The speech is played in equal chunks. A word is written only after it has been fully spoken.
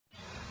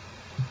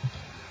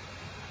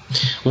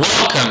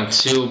Welcome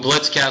to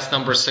Blitzcast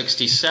number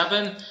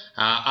 67.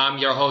 I'm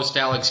your host,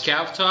 Alex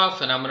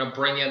Kavtov, and I'm going to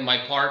bring in my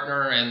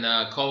partner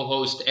and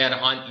co-host, Ed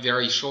Hunt,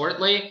 very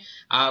shortly.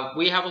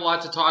 We have a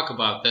lot to talk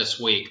about this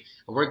week.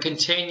 We're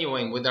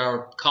continuing with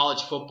our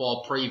college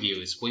football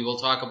previews. We will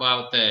talk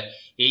about the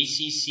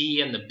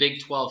ACC and the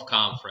Big 12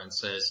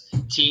 conferences,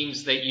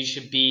 teams that you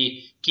should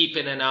be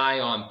keeping an eye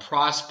on,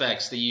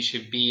 prospects that you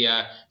should be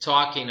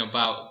talking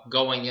about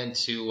going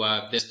into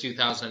this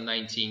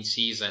 2019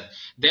 season.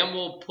 Then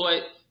we'll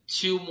put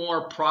two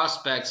more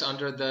prospects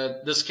under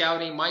the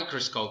scouting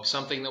microscope,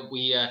 something that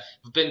we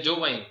have been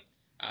doing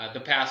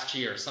the past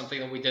year, something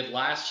that we did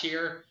last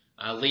year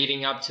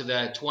leading up to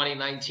the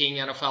 2019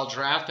 NFL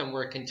draft, and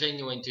we're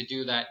continuing to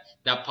do that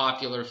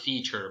popular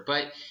feature.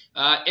 But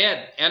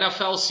Ed,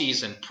 NFL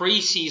season,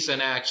 preseason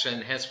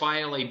action has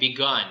finally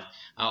begun.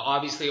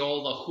 Obviously,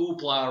 all the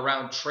hoopla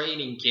around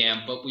training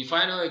camp, but we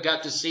finally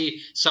got to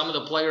see some of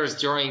the players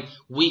during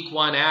week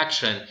one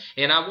action.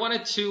 And I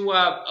wanted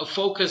to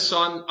focus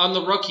on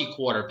the rookie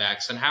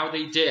quarterbacks and how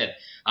they did.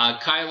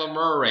 Kyler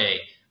Murray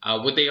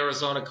with the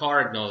Arizona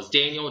Cardinals,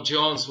 Daniel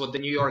Jones with the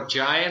New York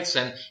Giants,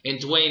 and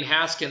Dwayne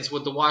Haskins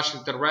with the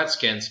Washington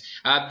Redskins.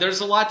 There's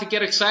a lot to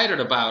get excited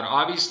about.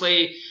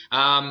 Obviously,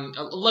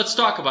 let's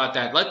talk about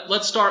that.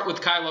 Let's start with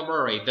Kyler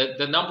Murray,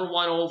 the number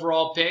one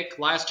overall pick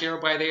last year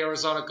by the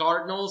Arizona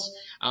Cardinals.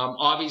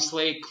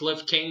 Obviously,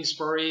 Cliff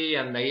Kingsbury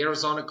and the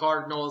Arizona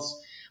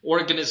Cardinals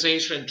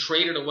organization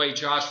traded away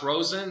Josh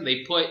Rosen.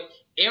 They put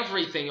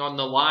everything on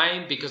the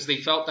line because they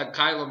felt that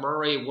Kyler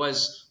Murray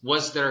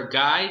was their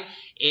guy,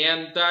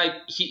 and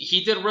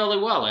he did really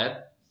well,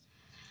 Ed.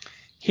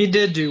 He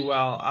did do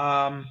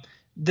well.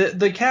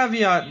 The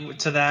caveat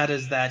to that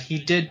is that he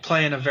did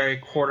play in a very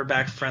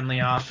quarterback friendly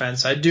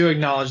offense. I do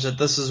acknowledge that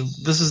this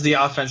is the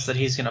offense that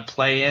he's going to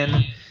play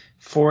in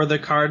for the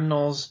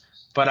Cardinals,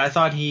 but I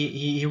thought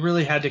he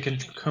really had to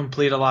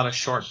complete a lot of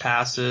short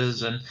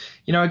passes, and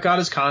it got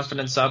his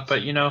confidence up.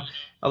 But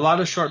a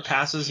lot of short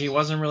passes, he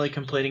wasn't really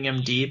completing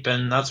them deep,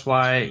 and that's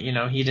why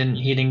he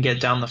didn't get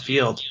down the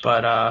field.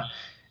 But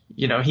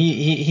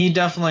he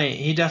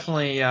definitely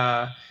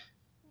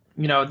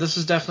this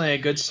is definitely a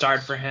good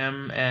start for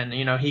him, and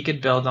he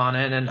could build on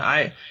it. And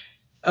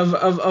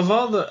of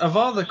all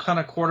the kind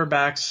of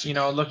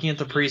quarterbacks, looking at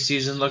the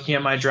preseason, looking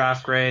at my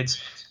draft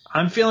grades,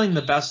 I'm feeling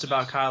the best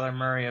about Kyler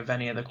Murray of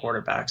any of the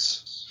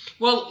quarterbacks.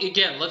 Well,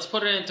 again, let's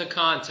put it into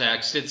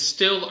context. It's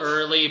still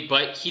early,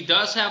 but he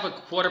does have a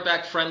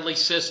quarterback-friendly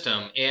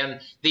system, and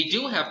they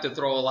do have to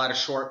throw a lot of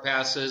short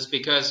passes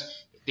because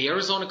the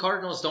Arizona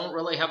Cardinals don't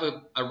really have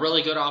a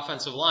really good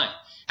offensive line.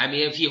 I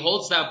mean, if he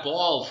holds that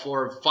ball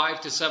for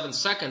 5 to 7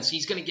 seconds,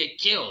 he's going to get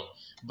killed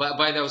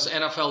by those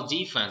NFL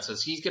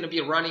defenses. He's going to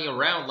be running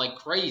around like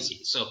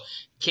crazy. So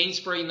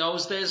Kingsbury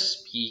knows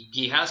this.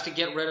 He has to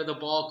get rid of the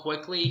ball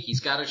quickly.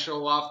 He's got to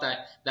show off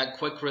that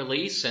quick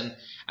release. And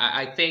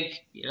I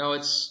think,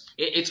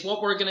 it's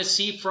what we're going to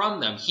see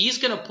from them. He's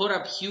going to put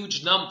up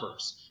huge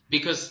numbers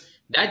because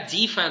that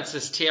defense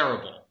is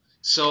terrible.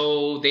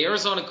 So the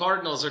Arizona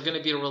Cardinals are going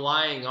to be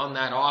relying on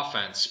that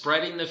offense,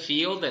 spreading the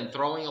field and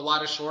throwing a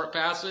lot of short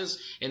passes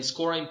and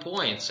scoring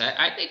points.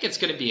 I think it's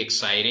going to be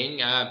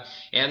exciting.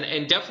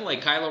 And definitely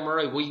Kyler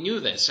Murray, we knew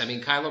this. I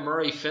mean, Kyler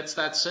Murray fits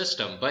that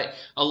system. But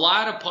a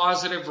lot of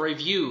positive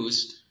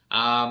reviews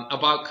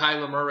about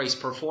Kyler Murray's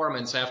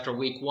performance after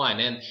week one.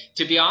 And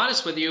to be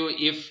honest with you,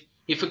 if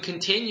it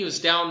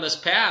continues down this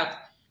path,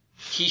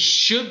 he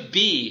should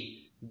be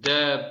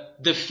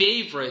the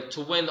favorite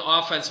to win the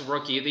Offensive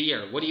Rookie of the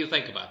Year. What do you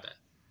think about that?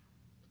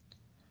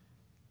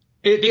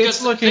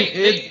 Because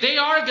they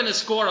are going to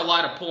score a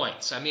lot of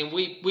points. I mean,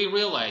 we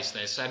realize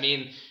this. I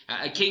mean,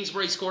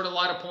 Kingsbury scored a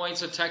lot of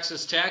points at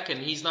Texas Tech,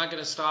 and he's not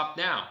going to stop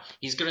now.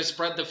 He's going to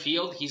spread the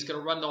field. He's going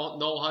to run the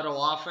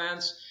no-huddle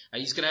offense.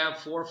 He's going to have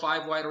 4 or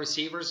 5 wide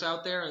receivers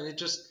out there, and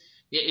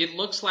it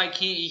looks like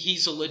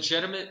he's a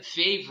legitimate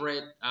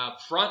favorite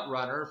front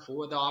runner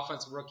for the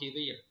Offensive Rookie of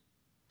the Year.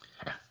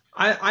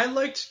 I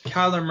liked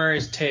Kyler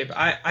Murray's tape.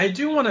 I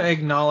do want to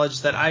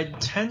acknowledge that I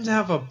tend to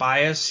have a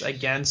bias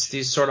against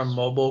these sort of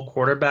mobile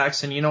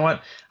quarterbacks. And you know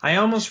what? I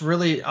almost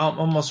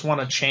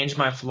want to change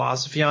my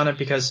philosophy on it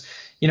because,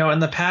 in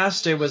the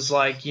past it was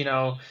like,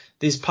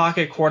 these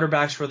pocket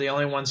quarterbacks were the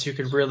only ones who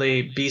could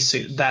really be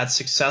that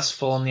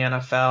successful in the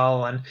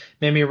NFL. And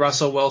maybe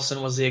Russell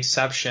Wilson was the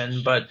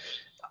exception. But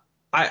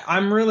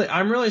I'm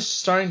really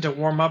starting to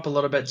warm up a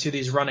little bit to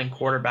these running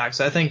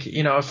quarterbacks. I think,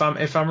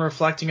 if I'm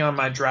reflecting on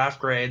my draft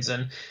grades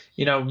and,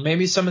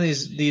 maybe some of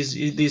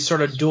these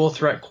sort of dual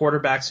threat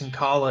quarterbacks in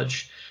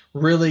college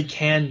really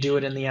can do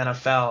it in the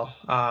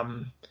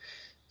NFL.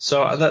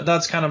 So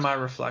that's kind of my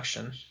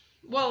reflection.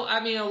 Well, I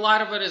mean, a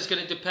lot of it is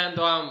going to depend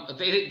on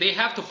they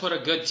have to put a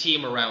good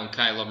team around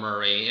Kyler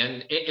Murray,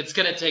 and it's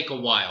going to take a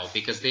while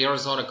because the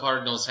Arizona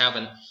Cardinals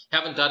haven't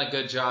done a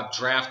good job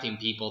drafting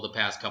people the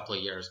past couple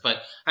of years. But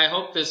I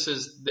hope this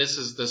is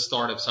the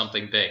start of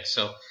something big.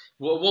 So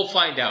we'll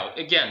find out.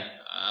 Again,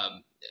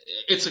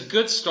 it's a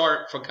good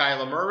start for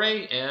Kyler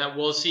Murray, and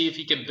we'll see if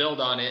he can build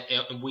on it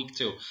in week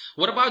 2.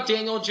 What about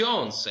Daniel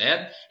Jones,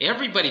 Ed?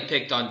 Everybody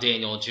picked on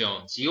Daniel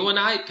Jones. You and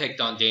I picked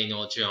on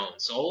Daniel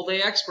Jones. All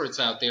the experts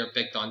out there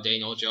picked on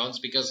Daniel Jones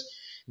because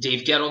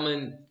Dave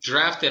Gettleman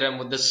drafted him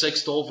with the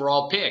 6th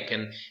overall pick.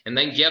 And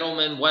then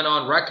Gettleman went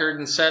on record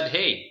and said,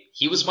 hey,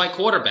 he was my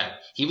quarterback.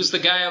 He was the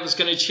guy I was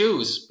going to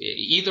choose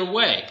either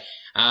way.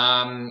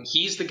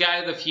 He's the guy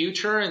of the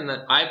future, and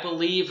I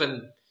believe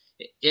in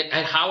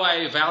and how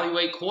I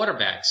evaluate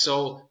quarterbacks.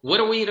 So what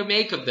are we to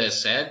make of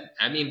this, Ed?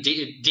 I mean,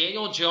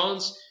 Daniel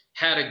Jones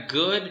had a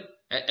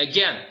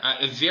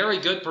very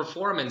good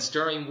performance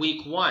during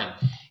week 1.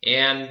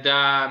 And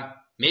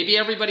maybe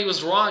everybody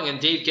was wrong, and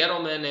Dave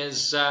Gettleman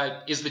is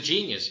the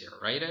genius here,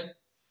 right, Ed?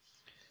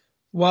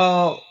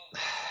 Well,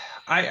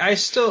 I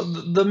still,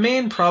 the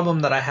main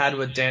problem that I had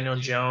with Daniel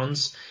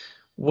Jones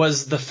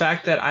was the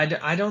fact that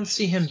I don't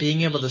see him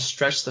being able to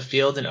stretch the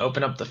field and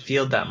open up the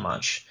field that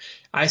much.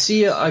 I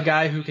see a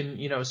guy who can,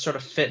 sort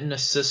of fit in a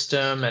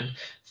system and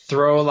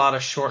throw a lot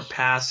of short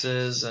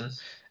passes, and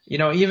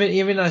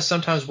even I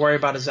sometimes worry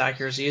about his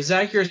accuracy. His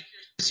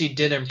accuracy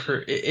did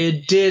improve.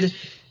 It did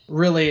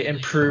really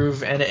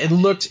improve, and it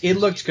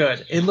looked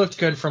good. It looked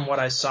good from what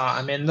I saw.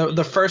 I mean,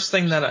 the first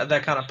thing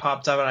that kind of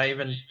popped up, and I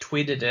even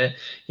tweeted it,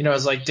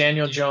 is like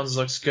Daniel Jones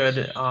looks good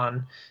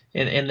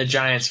in the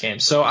Giants game.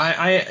 So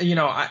I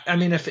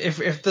mean,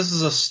 if this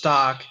is a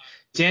stock,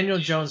 Daniel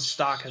Jones'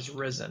 stock has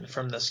risen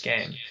from this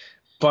game.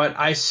 But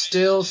I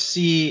still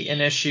see an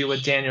issue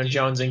with Daniel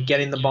Jones and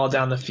getting the ball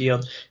down the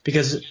field,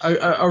 because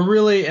a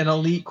really an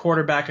elite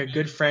quarterback, a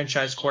good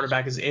franchise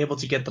quarterback, is able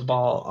to get the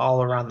ball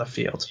all around the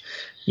field.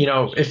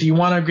 If you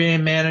want a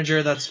game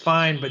manager, that's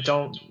fine, but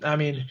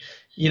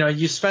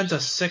you spent a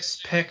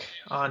 6th pick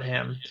on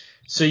him.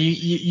 So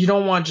you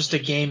don't want just a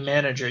game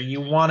manager.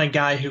 You want a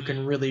guy who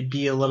can really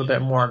be a little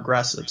bit more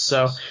aggressive.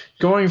 So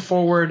going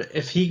forward,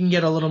 if he can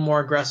get a little more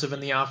aggressive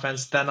in the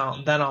offense, then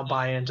I'll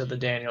buy into the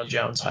Daniel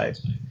Jones hype.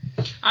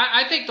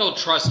 I think they'll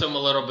trust him a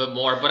little bit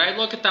more, but I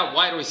look at that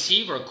wide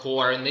receiver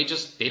core and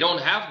they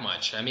don't have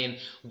much. I mean,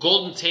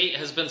 Golden Tate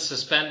has been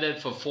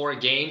suspended for 4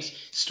 games.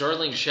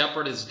 Sterling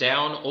Shepard is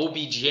down.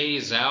 OBJ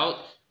is out.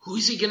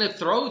 Who's he going to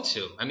throw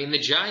to? I mean, the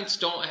Giants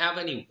don't have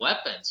any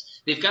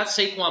weapons. They've got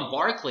Saquon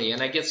Barkley,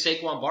 and I guess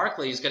Saquon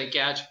Barkley is going to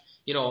catch,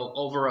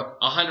 over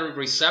 100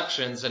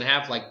 receptions and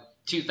have like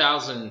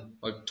 2,000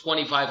 or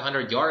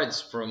 2,500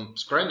 yards from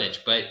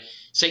scrimmage. But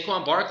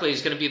Saquon Barkley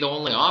is going to be the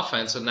only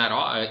offense in that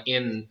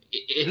in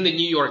the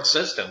New York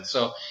system.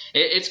 So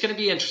it's going to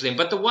be interesting.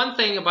 But the one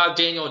thing about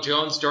Daniel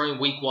Jones during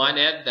week 1,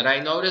 Ed, that I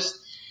noticed,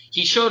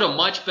 he showed a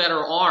much better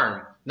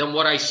arm than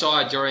what I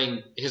saw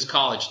during his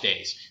college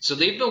days. So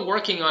they've been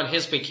working on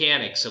his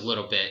mechanics a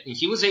little bit, and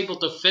he was able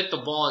to fit the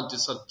ball into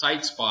some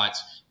tight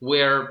spots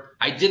where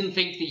I didn't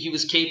think that he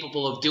was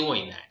capable of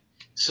doing that.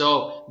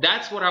 So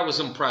that's what I was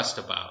impressed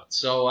about.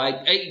 So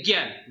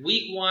again,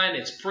 week 1,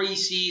 it's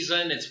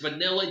preseason, it's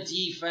vanilla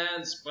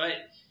defense, but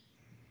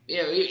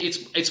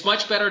it's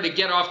much better to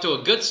get off to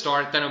a good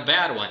start than a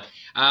bad one.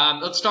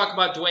 Let's talk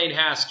about Dwayne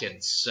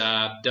Haskins,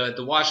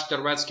 the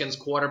Washington Redskins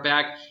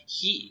quarterback.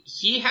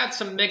 He had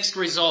some mixed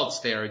results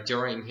there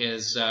during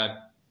his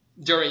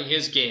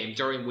game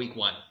during week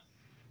 1.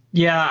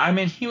 Yeah, I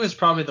mean, he was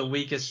probably the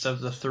weakest of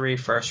the 3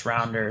 first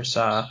rounders.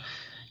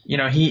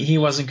 He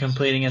wasn't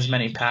completing as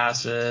many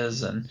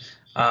passes, and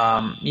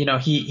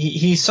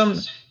he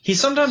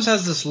sometimes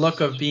has this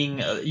look of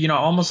being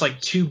almost like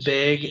too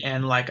big,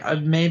 and like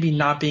maybe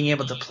not being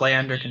able to play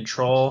under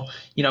control,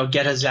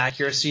 get his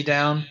accuracy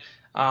down.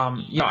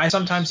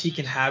 Sometimes he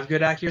can have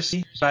good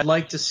accuracy, but I'd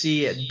like to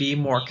see it be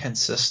more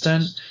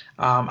consistent.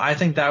 I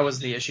think that was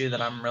the issue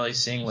that I'm really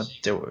seeing with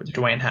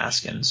Dwayne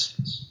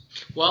Haskins.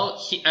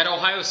 Well, at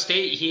Ohio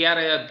State, he had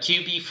a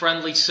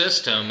QB-friendly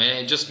system, and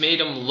it just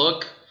made him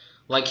look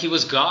like he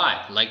was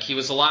God, like he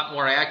was a lot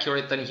more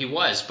accurate than he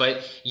was.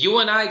 But you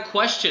and I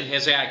questioned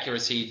his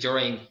accuracy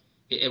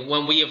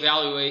when we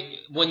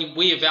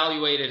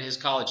evaluated his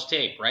college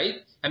tape, right?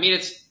 I mean,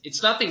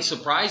 it's nothing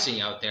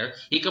surprising out there.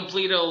 He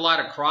completed a lot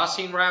of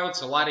crossing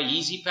routes, a lot of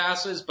easy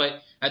passes,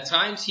 but at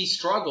times he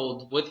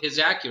struggled with his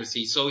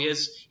accuracy. So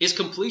his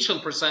completion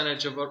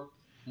percentage of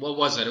what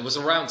was it? It was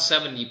around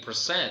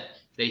 70%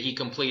 that he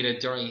completed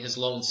during his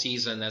lone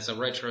season as a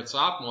redshirt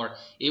sophomore.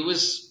 It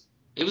was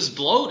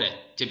bloated,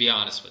 to be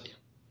honest with you.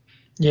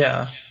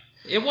 Yeah.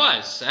 It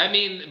was. I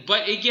mean,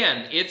 but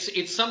again,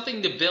 it's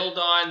something to build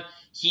on.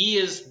 He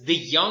is the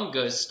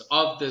youngest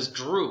of this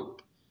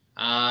group.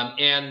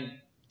 And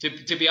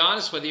to be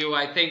honest with you,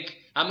 I think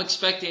I'm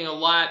expecting a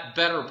lot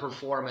better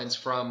performance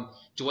from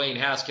Dwayne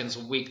Haskins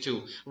in week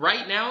 2.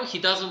 Right now, he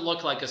doesn't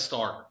look like a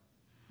starter.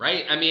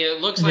 Right? I mean,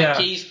 it looks like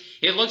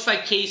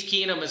Case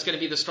Keenum is going to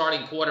be the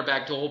starting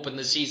quarterback to open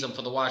the season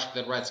for the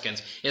Washington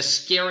Redskins. As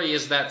scary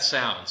as that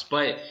sounds.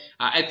 But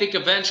I think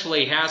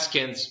eventually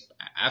Haskins,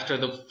 after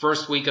the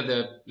first week of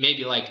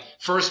maybe like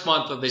first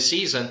month of the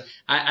season,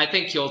 I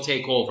think he'll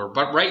take over.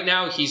 But right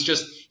now,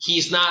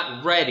 he's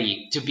not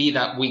ready to be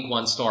that week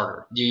 1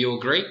 starter. Do you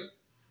agree?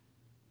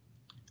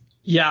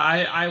 Yeah,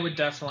 I would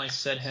definitely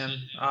sit him.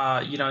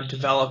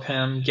 Develop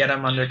him, get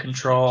him under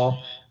control.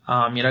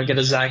 Get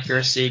his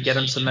accuracy, get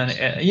him some,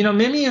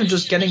 maybe even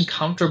just getting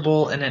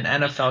comfortable in an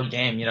NFL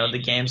game. The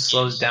game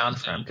slows down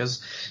for him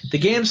because the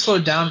game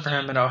slowed down for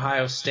him at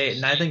Ohio State,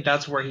 and I think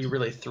that's where he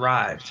really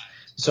thrived.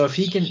 So if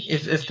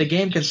the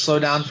game can slow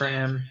down for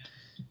him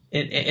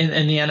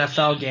in the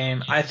NFL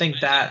game, I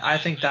think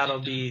that'll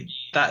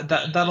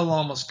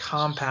almost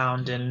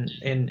compound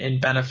in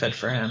benefit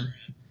for him.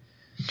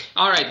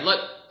 All right,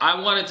 I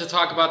wanted to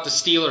talk about the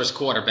Steelers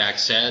quarterback,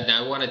 Ed, and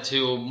I wanted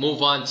to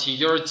move on to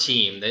your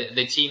team,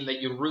 the team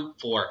that you root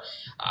for.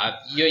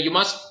 You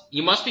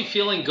must be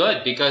feeling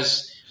good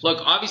because look,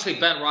 obviously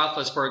Ben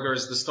Roethlisberger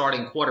is the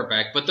starting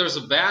quarterback, but there's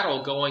a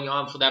battle going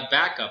on for that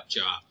backup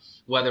job.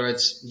 Whether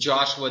it's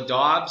Joshua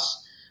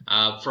Dobbs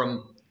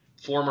from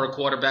former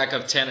quarterback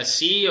of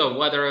Tennessee, or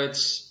whether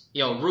it's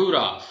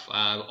Rudolph,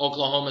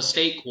 Oklahoma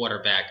State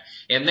quarterback,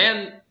 and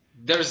then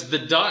there's the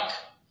Duck.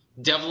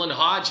 Devlin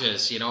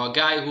Hodges, a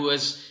guy who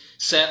has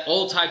set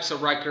all types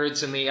of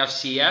records in the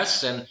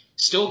FCS and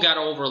still got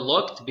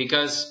overlooked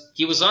because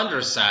he was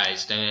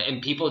undersized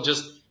and people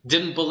just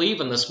didn't believe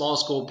in the small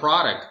school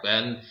product.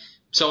 And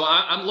so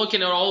I'm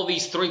looking at all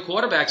these three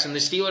quarterbacks, and the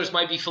Steelers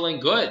might be feeling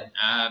good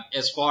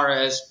as far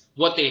as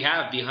what they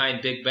have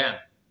behind Big Ben.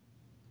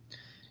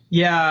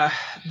 Yeah,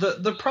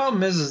 the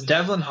problem is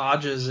Devlin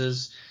Hodges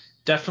is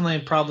definitely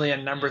probably a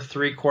number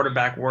three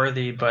quarterback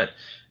worthy, but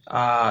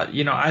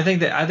I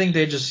think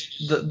they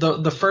just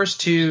the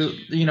first two,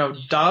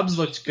 Dobbs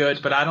looked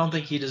good, but I don't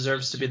think he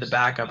deserves to be the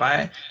backup.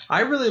 I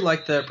really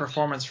like the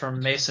performance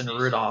from Mason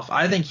Rudolph.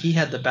 I think he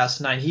had the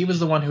best night. He was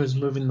the one who was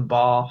moving the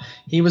ball.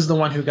 He was the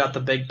one who got the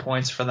big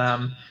points for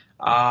them.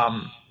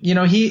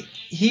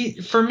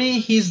 He for me,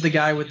 he's the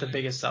guy with the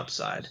biggest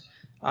upside.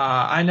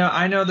 I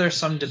know there's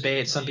some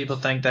debate. Some people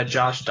think that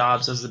Josh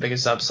Dobbs is the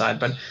biggest upside,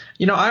 but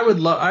I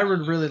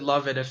would really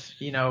love it if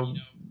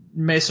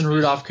Mason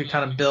Rudolph could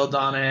kind of build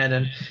on it,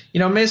 and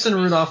Mason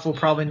Rudolph will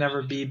probably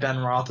never be Ben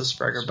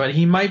Roethlisberger, but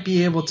he might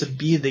be able to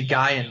be the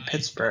guy in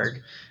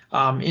Pittsburgh.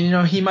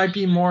 He might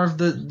be more of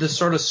the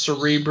sort of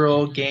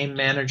cerebral game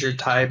manager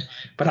type,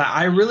 but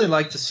I really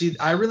like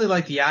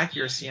the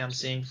accuracy I'm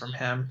seeing from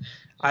him.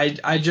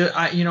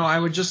 I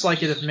would just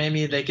like it if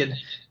maybe they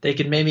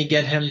could maybe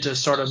get him to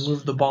sort of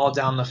move the ball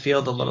down the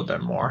field a little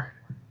bit more.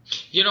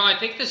 I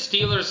think the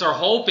Steelers are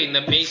hoping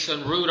that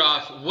Mason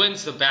Rudolph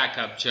wins the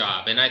backup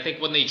job. And I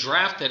think when they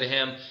drafted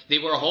him, they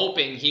were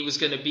hoping he was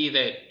going to be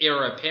the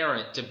heir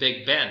apparent to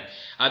Big Ben.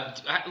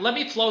 Let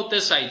me float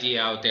this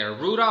idea out there.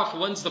 Rudolph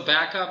wins the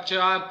backup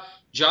job.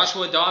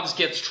 Joshua Dobbs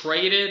gets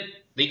traded.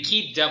 They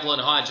keep Devlin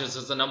Hodges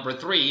as the number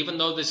three, even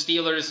though the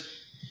Steelers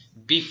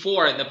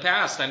before in the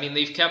past, I mean,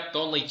 they've kept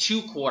only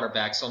two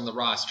quarterbacks on the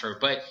roster.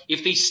 But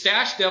if they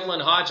stash Devlin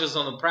Hodges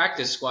on the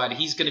practice squad,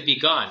 he's going to be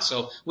gone.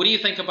 So what do you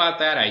think about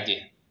that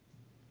idea?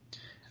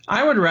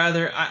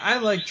 I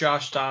like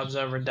Josh Dobbs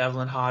over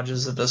Devlin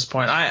Hodges at this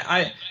point.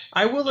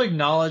 I will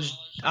acknowledge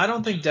I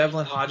don't think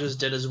Devlin Hodges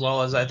did as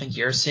well as I think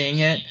you're seeing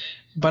it,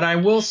 but I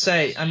will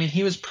say, I mean,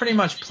 he was pretty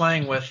much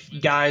playing with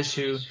guys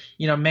who,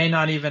 may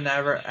not even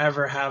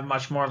ever have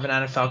much more of an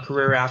NFL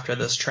career after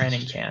this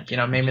training camp.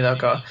 Maybe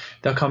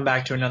they'll come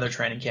back to another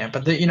training camp.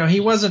 But he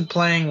wasn't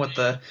playing with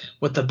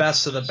the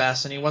best of the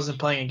best, and he wasn't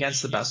playing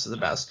against the best of the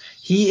best.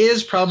 He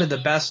is probably the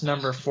best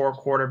number four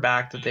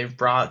quarterback that they've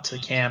brought to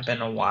camp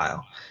in a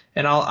while,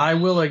 and I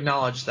will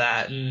acknowledge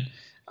that. And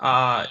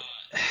uh,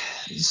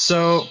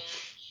 so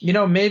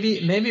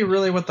maybe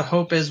really what the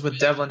hope is with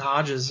Devlin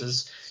Hodges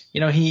is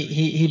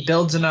he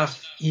builds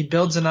enough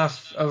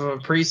of a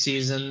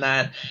preseason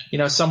that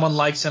someone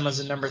likes him as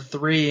a number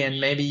three, and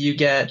maybe you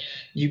get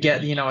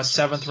a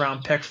seventh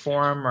round pick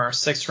for him or a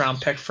sixth round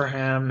pick for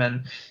him,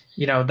 and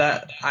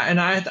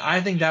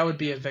I think that would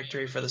be a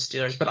victory for the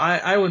Steelers. But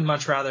I would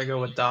much rather go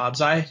with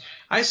Dobbs. I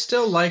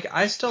still like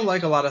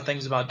a lot of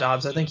things about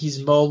Dobbs. I think he's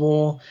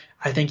mobile.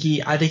 I think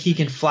he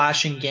can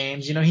flash in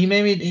games. He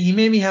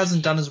maybe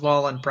hasn't done as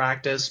well in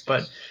practice,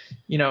 but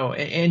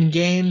in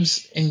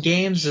games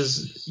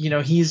is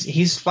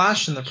he's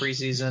flashed in the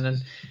preseason,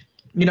 and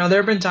there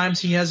have been times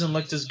he hasn't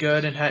looked as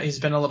good and he's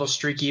been a little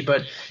streaky,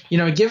 but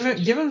give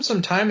him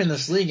some time in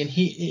this league and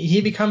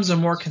he becomes a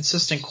more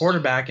consistent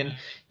quarterback, and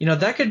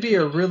that could be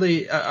a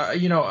really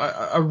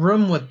a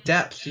room with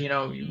depth,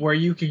 where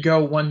you could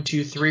go 1,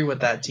 2, 3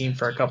 with that team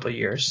for a couple of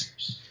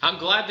years. I'm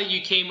glad that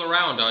you came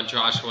around on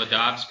Joshua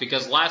Dobbs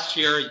because last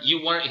year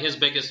you weren't his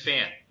biggest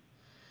fan.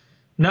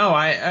 No,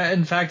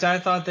 in fact, I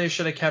thought they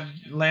should have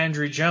kept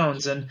Landry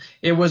Jones, and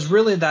it was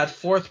really that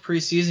fourth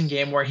preseason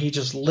game where he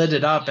just lit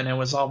it up, and it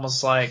was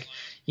almost like,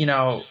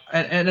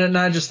 and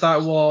I just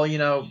thought, well,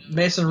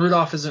 Mason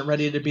Rudolph isn't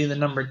ready to be the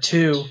number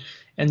two,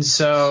 and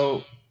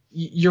so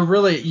you were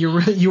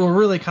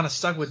really kind of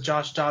stuck with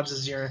Josh Dobbs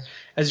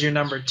as your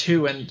number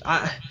two, and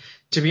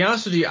to be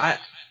honest with you,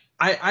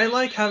 I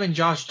like having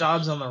Josh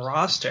Dobbs on the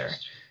roster.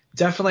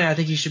 Definitely, I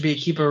think he should be a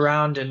keeper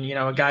around and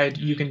a guy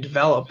you can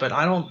develop, but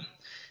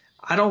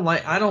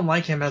I don't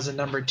like him as a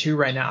number 2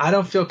 right now. I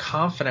don't feel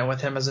confident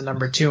with him as a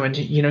number 2, and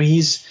he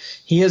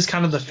is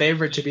kind of the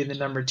favorite to be the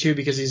number 2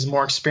 because he's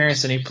more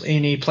experienced and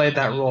he played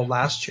that role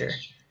last year.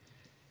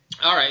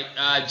 All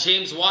right,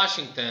 James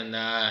Washington.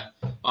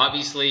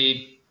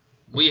 Obviously,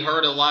 we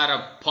heard a lot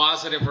of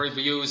positive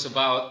reviews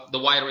about the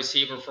wide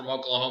receiver from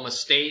Oklahoma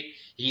State.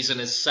 He's in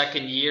his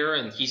second year,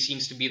 and he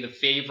seems to be the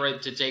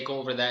favorite to take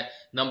over that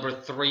number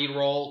 3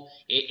 role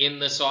in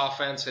this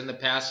offense in the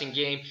passing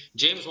game.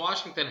 James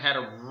Washington had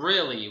a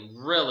really,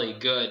 really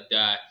good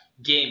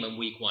game in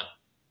Week 1.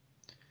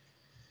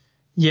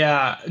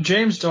 Yeah,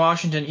 James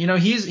Washington,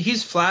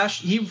 he's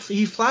flashed.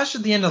 He flashed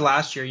at the end of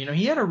last year.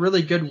 He had a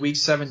really good Week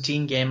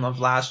 17 game of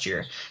last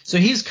year. So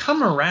he's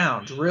come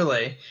around,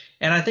 really.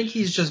 And I think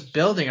he's just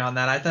building on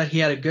that. I thought he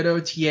had a good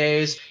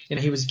OTAs,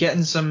 he was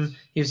getting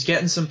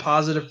some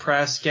positive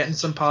press, getting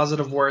some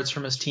positive words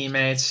from his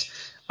teammates,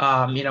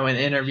 in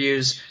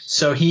interviews.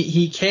 So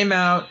he came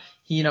out,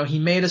 he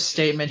made a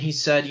statement. He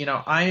said,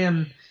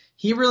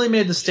 he really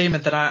made the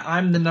statement that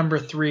I'm the number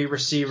 3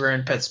 receiver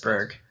in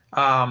Pittsburgh.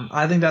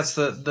 I think that's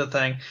the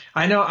thing.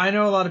 I know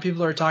a lot of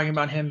people are talking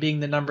about him being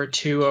the number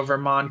 2 over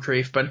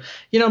Moncrief, but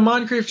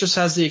Moncrief just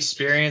has the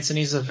experience and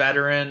he's a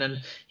veteran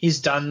and he's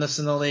done this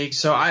in the league.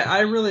 So I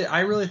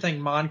really think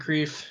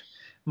Moncrief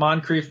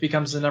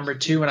becomes the number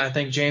 2, and I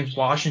think James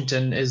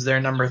Washington is their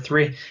number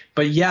 3.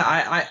 But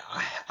yeah,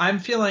 I'm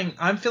feeling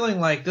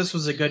like this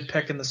was a good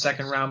pick in the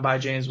second round by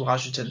James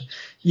Washington.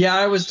 Yeah,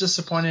 I was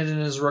disappointed in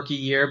his rookie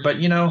year, but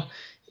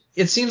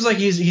it seems like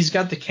he's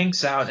got the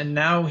kinks out, and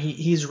now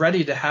he's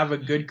ready to have a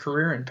good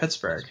career in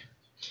Pittsburgh.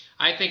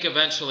 I think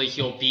eventually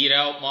he'll beat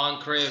out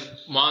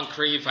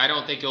Moncrief. I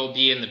don't think it'll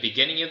be in the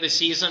beginning of the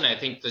season. I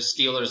think the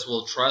Steelers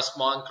will trust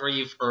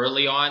Moncrief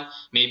early on,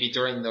 maybe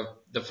during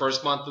the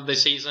first month of the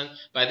season.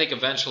 But I think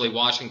eventually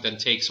Washington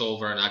takes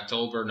over in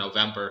October,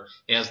 November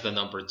as the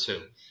number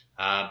 2.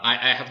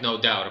 I have no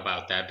doubt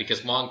about that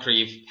because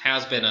Moncrief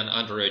has been an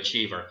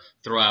underachiever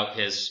throughout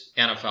his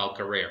NFL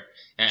career.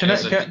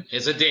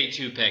 As a day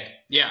 2 pick.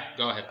 Yeah,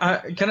 go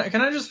ahead.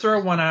 Can I just throw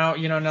one out,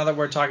 now that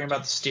we're talking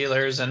about the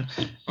Steelers and,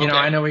 Okay.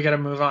 I know we got to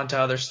move on to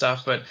other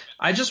stuff, but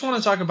I just want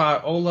to talk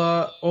about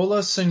Ola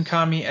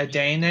Sunkami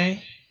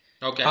Adene.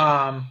 Okay.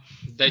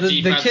 The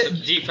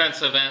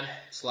defensive end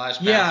 /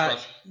 pass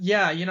rush.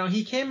 Yeah,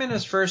 he came in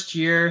his first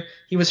year.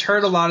 He was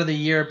hurt a lot of the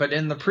year, but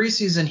in the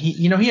preseason,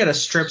 he had a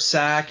strip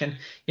sack and,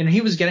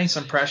 he was getting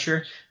some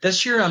pressure.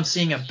 This year, I'm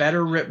seeing a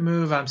better rip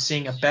move. I'm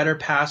seeing a better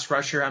pass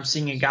rusher. I'm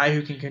seeing a guy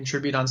who can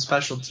contribute on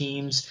special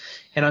teams,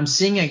 and I'm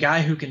seeing a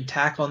guy who can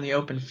tackle in the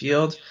open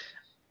field.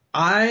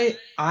 I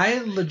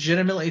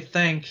legitimately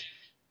think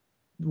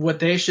what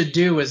they should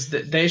do is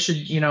that they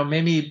should,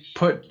 maybe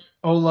put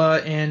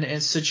Ola in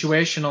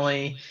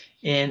situationally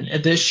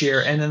in this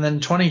year, and then in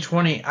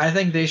 2020, I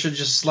think they should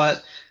just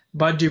let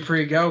Bud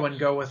Dupree go and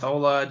go with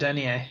Ola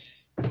Adeniyi.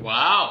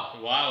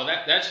 Wow,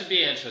 that should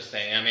be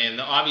interesting. I mean,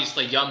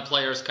 obviously young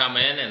players come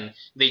in and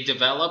they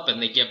develop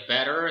and they get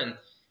better, and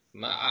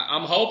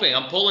I'm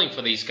pulling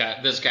for this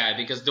guy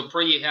because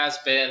Dupree has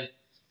been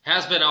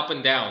up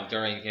and down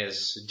during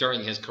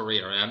his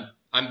career. And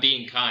I'm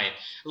being kind.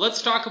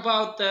 Let's talk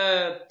about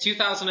the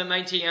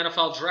 2019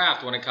 NFL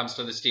Draft when it comes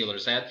to the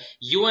Steelers, Ed.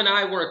 You and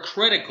I were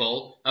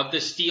critical of the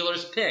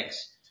Steelers'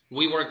 picks.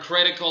 We were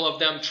critical of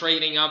them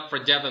trading up for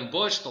Devin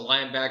Bush, the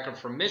linebacker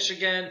from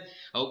Michigan.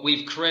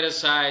 We've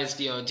criticized,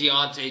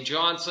 Deontay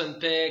Johnson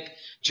pick,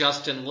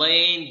 Justin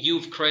Lane.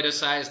 You've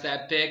criticized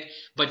that pick.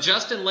 But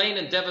Justin Lane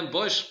and Devin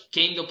Bush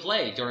came to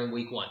play during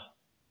Week 1.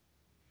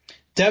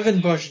 Devin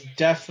Bush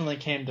definitely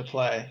came to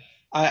play.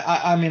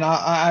 I mean,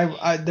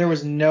 there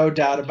was no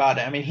doubt about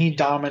it. I mean, he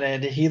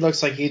dominated. He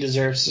looks like he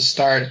deserves to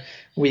start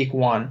Week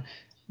 1.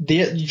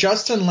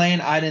 Justin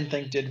Lane, I didn't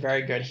think did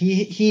very good.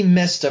 He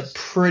missed a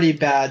pretty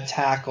bad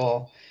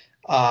tackle,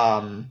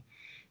 in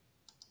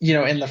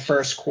the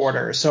first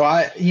quarter. So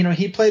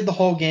he played the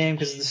whole game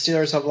because the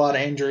Steelers have a lot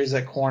of injuries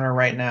at corner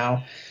right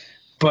now.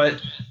 But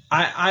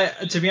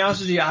to be honest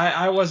with you,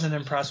 I wasn't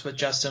impressed with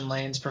Justin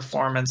Lane's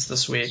performance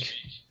this week.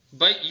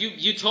 But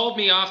you told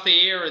me off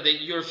the air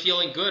that you're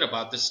feeling good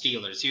about the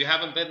Steelers. You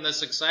haven't been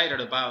this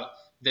excited about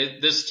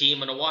this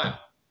team in a while.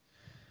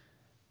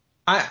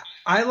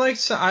 I like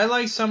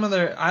some of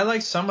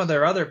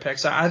their other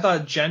picks. I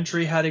thought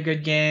Gentry had a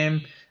good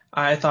game.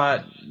 I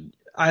thought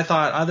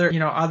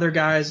other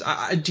guys.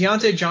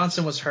 Deontay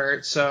Johnson was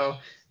hurt, so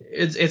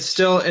it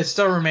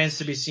still remains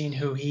to be seen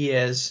who he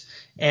is.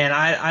 And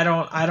I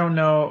don't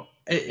know.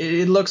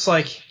 It looks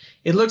like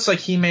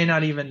he may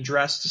not even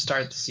dress to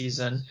start the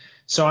season.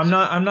 So I'm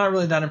not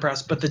really that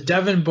impressed. But the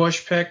Devin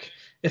Bush pick,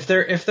 if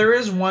there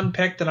is one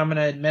pick that I'm going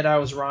to admit I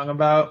was wrong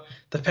about,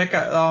 the pick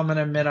I'm going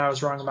to admit I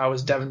was wrong about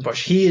was Devin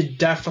Bush. He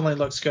definitely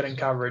looks good in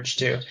coverage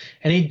too,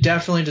 and he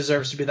definitely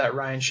deserves to be that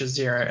Ryan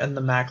Shazier in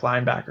the Mac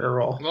linebacker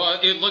role. Well,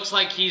 it looks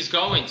like he's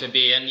going to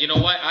be, and you know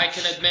what? I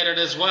can admit it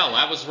as well.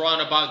 I was wrong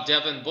about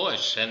Devin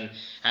Bush, and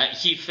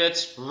he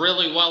fits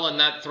really well in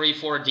that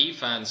 3-4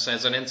 defense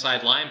as an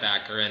inside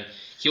linebacker, and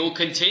he'll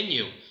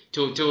continue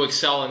to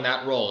excel in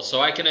that role.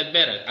 So I can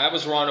admit it. I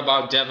was wrong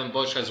about Devin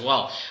Bush as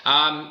well.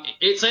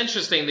 It's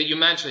interesting that you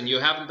mentioned you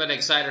haven't been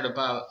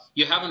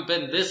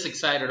this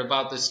excited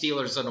about the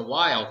Steelers in a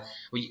while.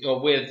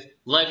 With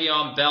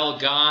Le'Veon Bell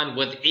gone,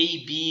 with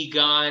AB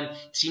gone,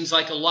 seems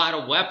like a lot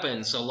of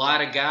weapons, a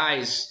lot of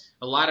guys,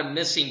 a lot of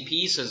missing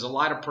pieces, a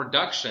lot of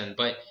production,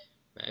 but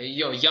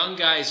young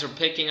guys are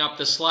picking up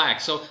the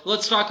slack. So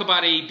let's talk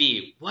about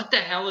AB. What the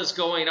hell is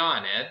going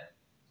on, Ed?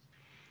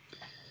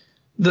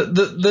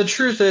 The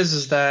truth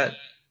is that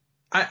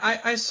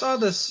I saw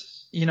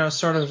this,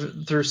 sort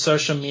of through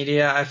social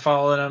media. I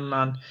followed him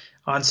on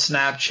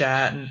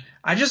Snapchat, and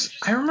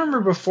I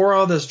remember before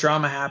all this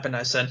drama happened,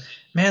 I said,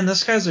 man,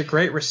 this guy's a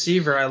great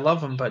receiver. I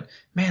love him, but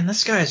man,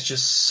 this guy is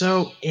just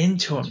so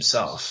into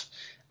himself.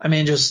 I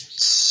mean,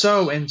 just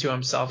so into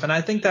himself. And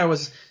I think that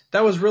was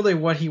really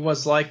what he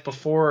was like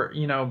before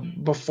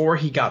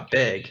he got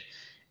big.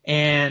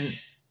 And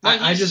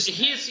well,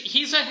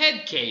 he's a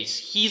head case.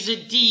 He's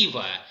a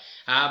diva.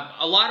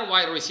 A lot of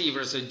wide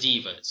receivers are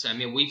divas. I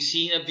mean, we've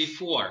seen it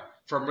before,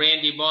 from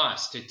Randy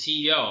Moss to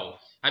T.O.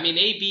 I mean,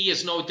 AB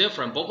is no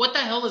different. But what the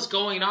hell is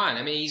going on?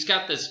 I mean, he's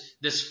got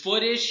this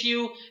foot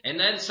issue, and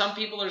then some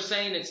people are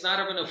saying it's not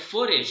even a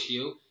foot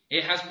issue.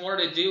 It has more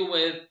to do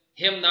with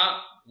him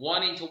not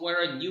wanting to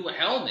wear a new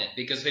helmet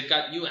because they've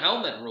got new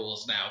helmet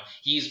rules now.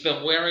 He's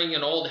been wearing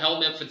an old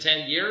helmet for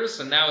 10 years,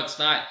 and now it's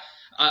not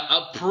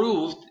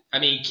approved. I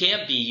mean, it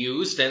can't be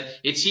used, and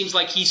it seems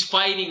like he's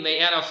fighting the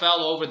NFL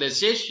over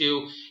this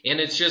issue,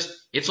 and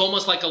it's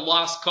almost like a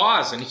lost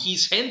cause, and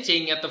he's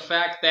hinting at the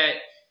fact that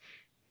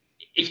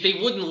if they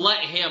wouldn't let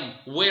him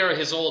wear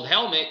his old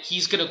helmet,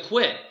 he's going to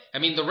quit. I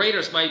mean, the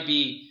Raiders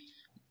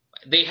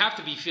they have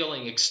to be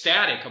feeling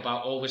ecstatic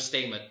about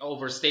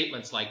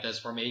overstatements like this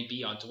from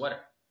AB on Twitter.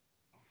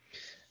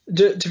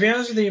 To be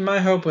honest with you, my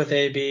hope with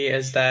AB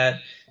is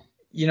that,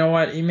 you know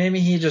what, maybe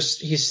he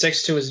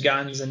sticks to his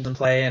guns and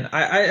play, and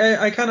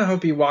I kind of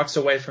hope he walks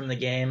away from the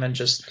game and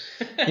just,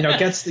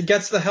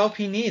 gets the help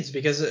he needs,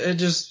 because it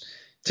just,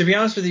 to be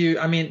honest with you,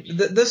 I mean,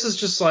 this is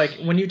just like,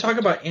 when you talk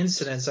about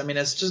incidents, I mean,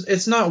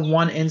 it's not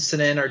one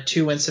incident or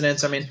two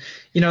incidents. I mean,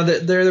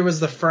 there was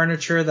the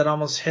furniture that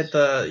almost hit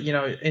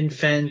the,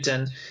 infant,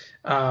 and,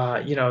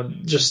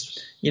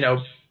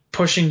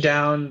 pushing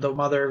down the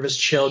mother of his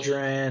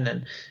children,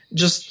 and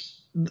just,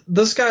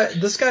 this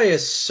guy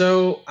is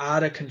so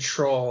out of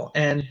control.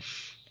 And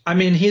I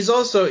mean, he's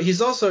got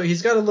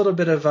a little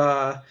bit of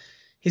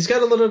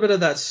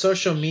that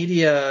social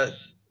media,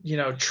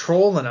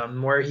 troll in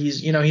him, where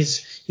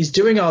he's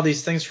doing all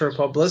these things for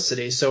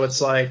publicity. So it's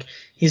like,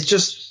 he's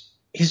just,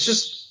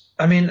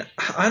 I mean,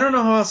 I don't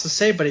know how else to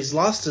say, but he's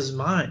lost his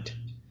mind.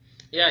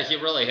 Yeah, he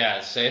really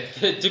has.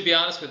 To be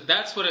honest with you,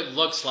 that's what it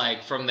looks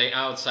like from the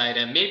outside.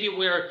 And maybe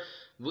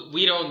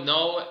we don't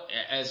know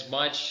as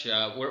much.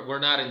 We're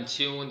not in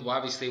tune.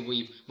 Obviously,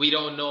 we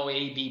don't know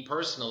AB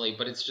personally,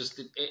 but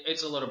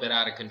it's a little bit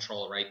out of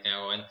control right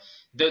now. And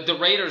the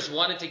Raiders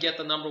wanted to get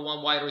the number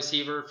one wide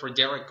receiver for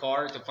Derek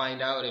Carr to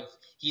find out if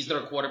he's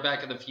their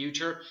quarterback of the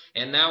future.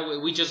 And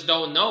now we just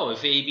don't know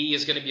if AB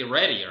is going to be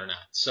ready or not.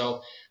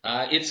 So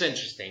it's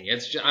interesting.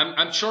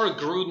 I'm sure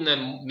Gruden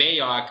and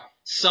Mayock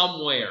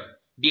somewhere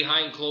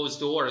behind closed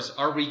doors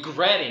are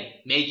regretting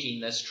making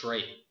this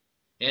trade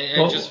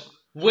and just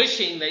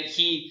wishing that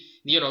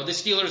the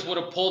Steelers would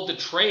have pulled the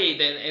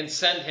trade and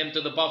sent him to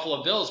the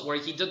Buffalo Bills, where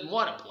he didn't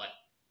want to play.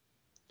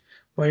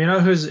 Well,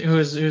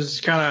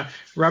 who's kind of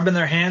rubbing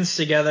their hands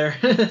together,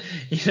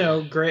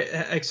 great,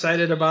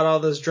 excited about all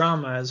this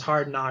drama is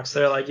Hard Knocks.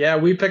 They're like, yeah,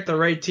 we picked the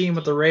right team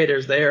with the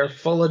Raiders. They are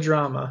full of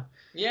drama.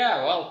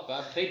 Yeah,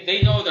 well,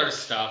 they know their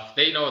stuff.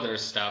 They know their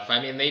stuff.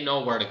 I mean, they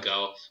know where to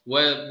go.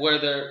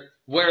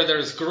 Where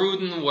there's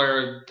Gruden,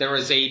 where there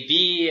is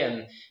AB,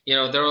 and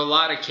there are a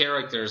lot of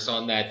characters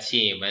on that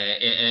team,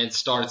 and it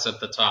starts at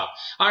the top.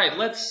 All right,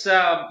 let's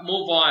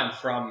move on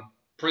from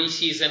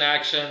preseason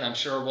action. I'm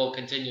sure we'll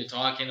continue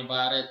talking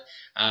about it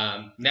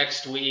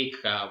next week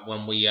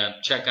when we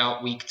check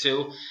out week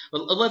 2.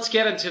 But let's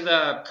get into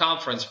the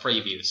conference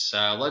previews.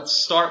 Let's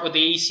start with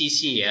the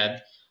ACC,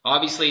 Ed.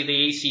 Obviously,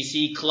 the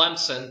ACC,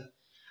 Clemson,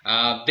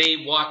 they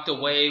walked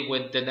away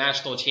with the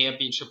national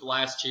championship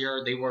last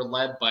year. They were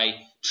led by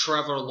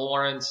Trevor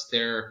Lawrence,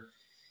 their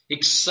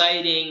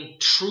exciting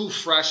true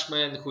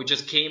freshman who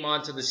just came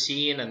onto the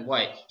scene, and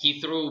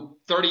he threw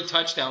 30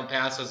 touchdown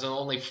passes and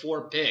only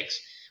 4 picks.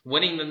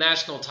 Winning the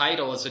national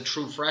title as a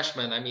true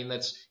freshman, I mean,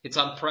 it's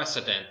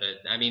unprecedented.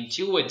 I mean,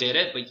 Tua did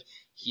it, but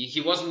he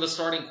wasn't the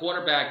starting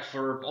quarterback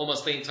for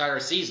almost the entire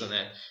season.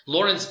 And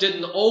Lawrence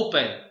didn't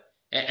open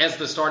as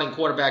the starting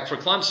quarterback for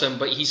Clemson,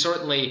 but he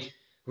certainly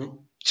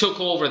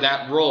took over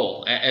that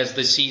role as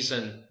the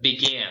season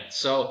began.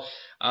 So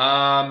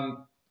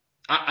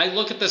I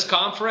look at this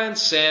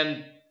conference,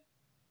 and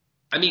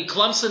I mean,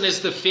 Clemson is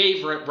the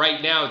favorite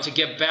right now to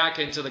get back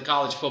into the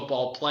college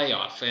football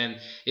playoff, and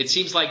it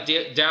seems like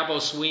Dabo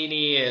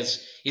Swinney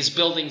is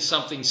building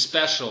something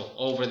special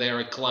over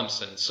there at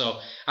Clemson. So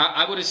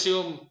I would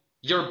assume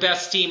your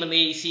best team in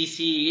the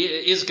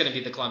ACC is going to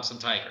be the Clemson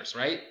Tigers,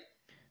 right?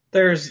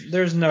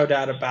 There's no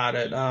doubt about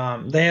it.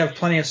 They have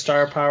plenty of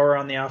star power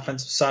on the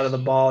offensive side of the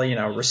ball,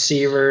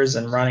 receivers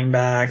and running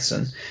backs,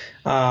 and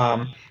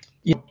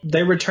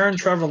they returned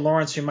Trevor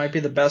Lawrence, who might be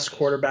the best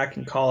quarterback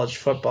in college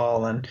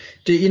football. And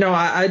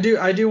I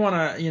do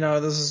want to,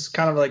 this is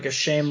kind of like a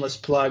shameless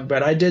plug,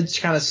 but I did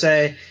kind of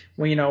say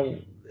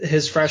when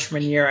his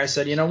freshman year, I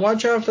said,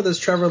 watch out for this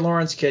Trevor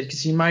Lawrence kid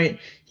because he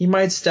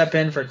might step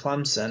in for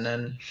Clemson,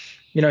 and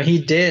he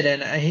did,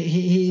 and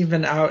he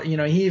even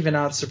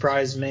out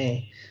surprised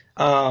me.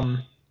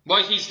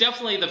 Well, he's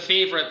definitely the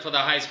favorite for the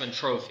Heisman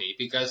Trophy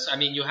because, I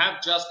mean, you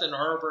have Justin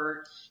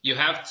Herbert, you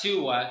have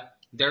Tua.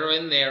 They're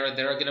in there.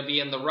 They're going to be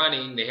in the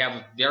running. They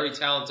have very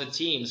talented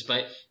teams,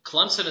 but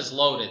Clemson is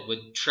loaded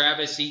with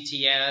Travis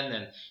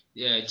Etienne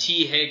and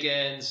T.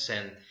 Higgins,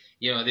 and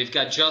they've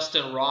got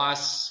Justin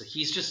Ross.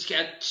 He's just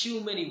got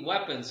too many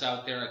weapons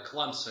out there at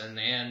Clemson,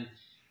 and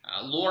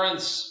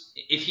Lawrence,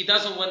 if he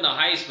doesn't win the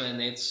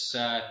Heisman, it's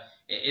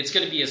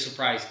going to be a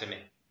surprise to me.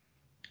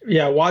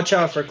 Yeah, watch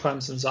out for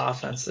Clemson's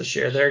offense this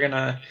year. They're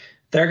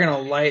gonna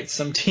light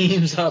some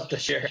teams up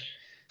this year.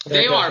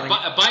 They are,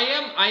 but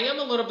I am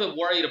a little bit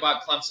worried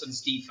about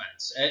Clemson's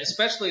defense,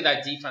 especially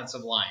that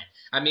defensive line.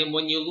 I mean,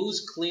 when you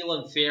lose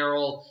Cleveland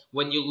Farrell,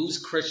 when you lose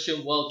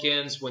Christian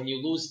Wilkins, when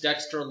you lose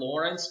Dexter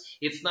Lawrence,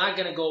 it's not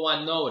going to go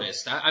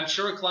unnoticed. I'm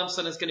sure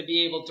Clemson is going to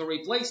be able to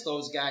replace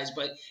those guys,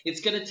 but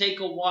it's going to take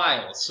a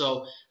while.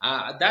 So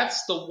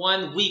that's the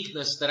one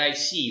weakness that I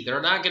see.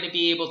 They're not going to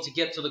be able to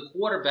get to the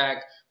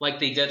quarterback like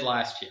they did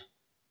last year.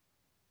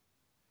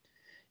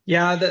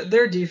 Yeah,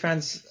 their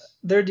defense,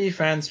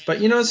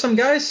 but some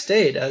guys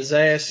stayed.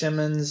 Isaiah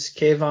Simmons,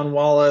 Kayvon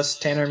Wallace,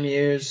 Tanner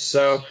Muse.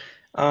 So,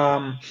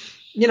 they're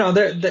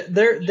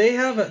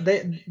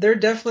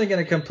definitely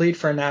going to compete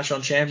for a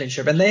national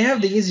championship, and they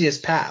have the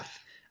easiest path.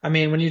 I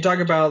mean, when you talk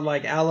about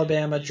like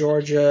Alabama,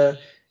 Georgia,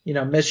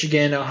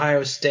 Michigan,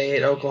 Ohio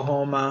State,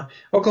 Oklahoma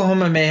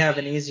may have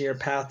an easier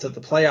path to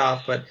the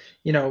playoff, but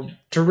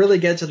to really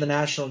get to the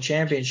national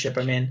championship,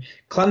 I mean,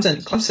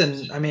 Clemson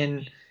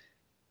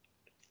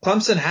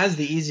has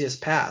the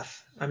easiest path.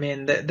 I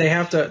mean, they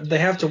have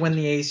to win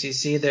the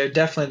ACC. They're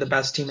definitely the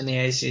best team in the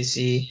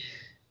ACC.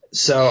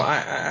 So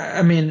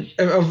I mean,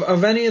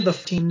 of any of the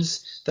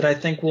teams that I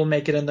think will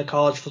make it in the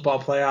college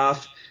football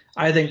playoff,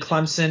 I think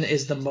Clemson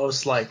is the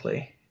most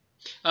likely.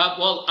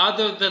 Well,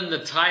 other than the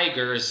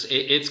Tigers,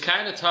 it's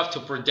kind of tough to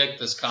predict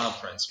this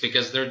conference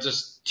because there are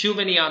just too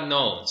many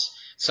unknowns.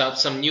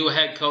 Some new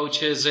head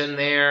coaches in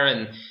there,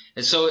 and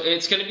so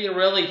it's going to be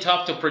really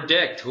tough to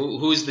predict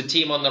who's the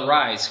team on the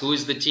rise, who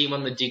is the team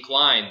on the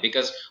decline.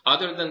 Because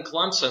other than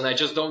Clemson, I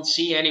just don't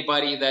see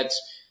anybody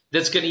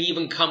that's going to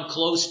even come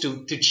close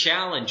to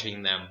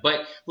challenging them. But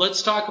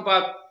let's talk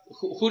about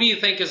who do you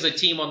think is the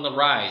team on the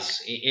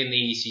rise in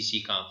the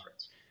ACC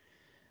conference?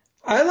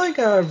 I like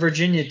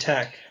Virginia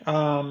Tech.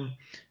 Ryan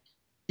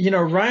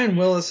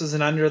Willis is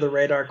an under the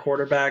radar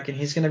quarterback, and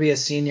he's going to be a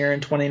senior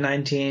in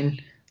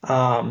 2019.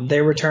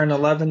 They return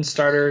 11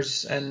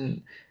 starters,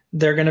 and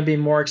they're going to be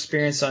more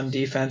experienced on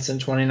defense in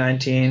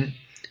 2019.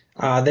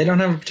 They don't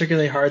have a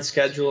particularly hard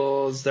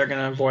schedules. They're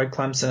going to avoid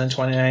Clemson in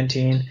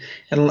 2019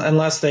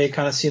 unless they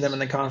kind of see them in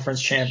the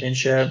conference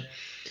championship.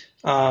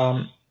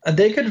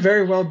 They could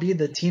very well be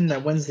the team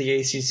that wins the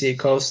ACC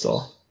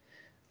Coastal.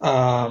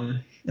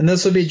 And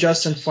this will be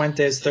Justin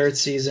Fuente's third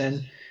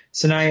season.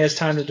 So now he has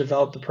time to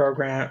develop the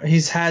program.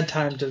 He's had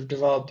time to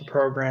develop the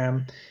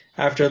program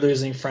after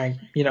losing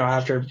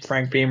after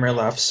Frank Beamer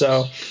left.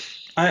 So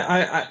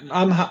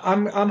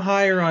I'm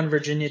higher on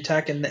Virginia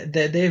Tech, and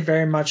they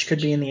very much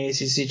could be in the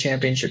ACC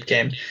championship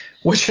game,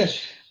 which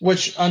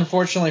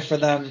unfortunately for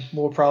them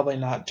will probably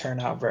not turn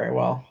out very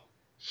well.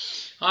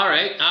 All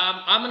right,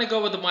 I'm going to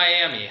go with the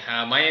Miami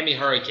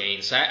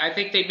Hurricanes. I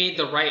think they made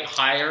the right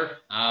hire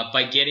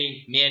by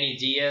getting Manny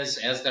Diaz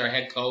as their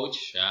head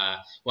coach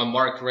when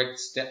Mark Richt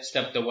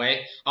stepped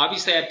away.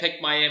 Obviously, I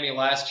picked Miami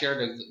last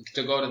year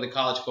to go to the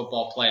college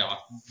football playoff.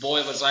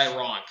 Boy, was I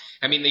wrong.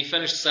 I mean, they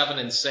finished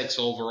 7-6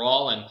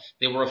 overall, and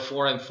they were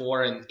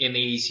 4-4 in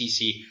the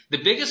ACC.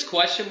 The biggest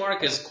question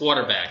mark is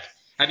quarterback.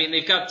 I mean,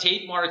 they've got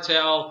Tate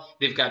Martell,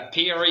 they've got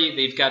Perry,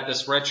 they've got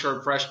this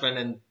redshirt freshman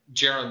and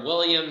Jaron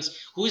Williams.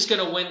 Who's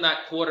going to win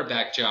that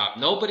quarterback job?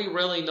 Nobody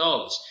really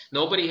knows.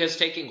 Nobody has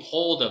taken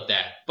hold of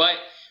that. But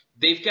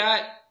they've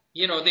got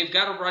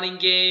a running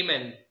game,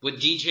 and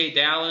with DJ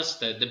Dallas,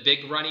 the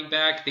big running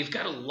back, they've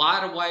got a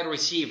lot of wide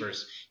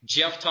receivers.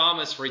 Jeff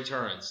Thomas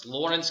returns.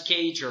 Lawrence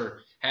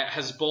Cager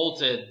has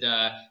bolted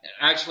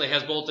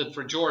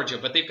for Georgia,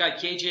 but they've got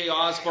KJ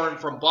Osborne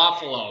from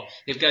Buffalo.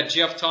 They've got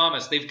Jeff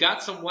Thomas. They've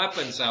got some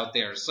weapons out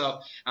there. So,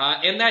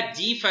 and that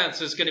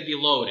defense is going to be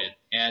loaded.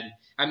 And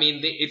I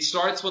mean, it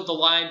starts with the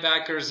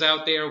linebackers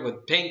out there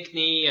with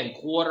Pinckney and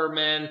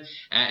Quarterman,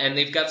 and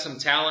they've got some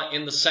talent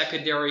in the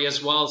secondary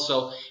as well.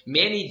 So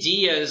Manny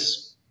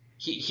Diaz,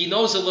 he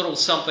knows a little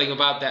something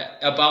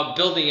about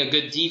building a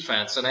good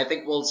defense, and I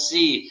think we'll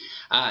see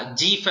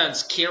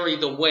defense carry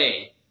the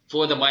way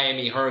for the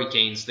Miami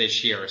Hurricanes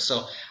this year.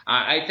 So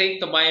I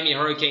think the Miami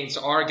Hurricanes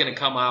are going to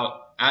come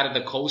out out of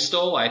the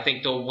Coastal. I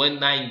think they'll win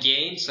 9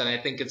 games, and I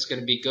think it's going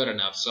to be good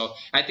enough. So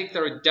I think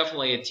they're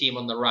definitely a team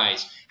on the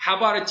rise. How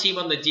about a team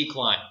on the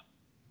decline?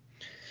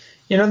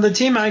 The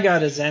team I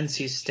got is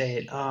NC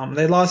State.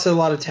 They lost a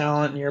lot of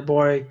talent. Your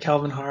boy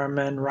Kelvin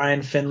Harmon,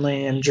 Ryan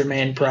Finley, and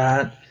Jermaine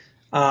Pratt.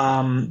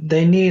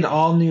 They need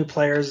all new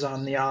players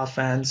on the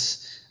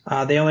offense.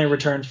 They only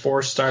returned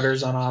 4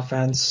 starters on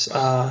offense.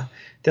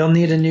 They'll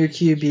need a new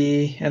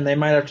QB, and they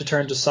might have to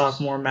turn to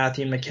sophomore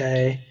Matthew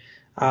McKay.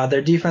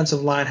 Their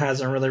defensive line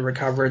hasn't really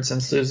recovered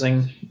since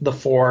losing the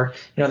 4.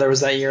 There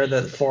was that year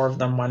that 4 of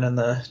them went in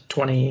the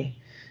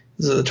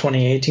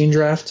 2018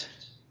 draft.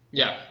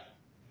 Yeah.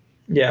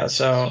 Yeah,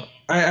 so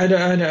I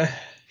think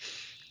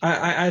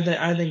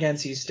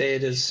NC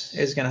State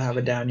is going to have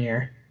a down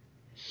year.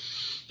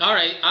 All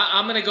right,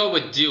 I'm going to go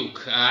with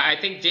Duke. I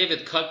think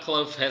David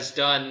Cutcliffe has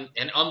done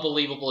an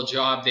unbelievable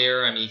job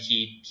there. I mean,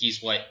 he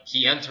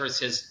enters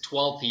his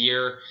 12th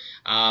year.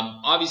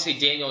 Obviously,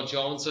 Daniel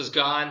Jones is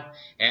gone,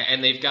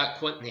 and they've got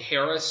Quentin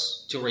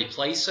Harris to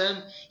replace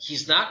him.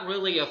 He's not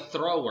really a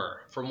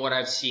thrower from what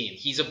I've seen.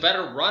 He's a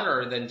better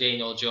runner than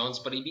Daniel Jones,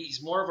 but he's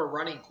more of a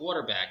running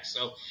quarterback.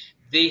 So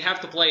they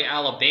have to play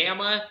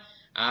Alabama.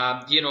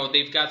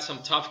 They've got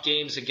some tough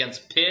games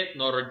against Pitt,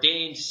 Notre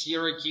Dame,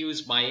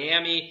 Syracuse,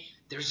 Miami.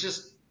 There's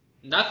just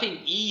nothing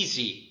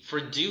easy for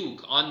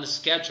Duke on the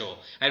schedule.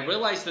 I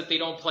realize that they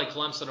don't play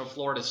Clemson or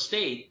Florida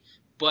State,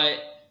 but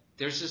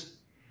there's just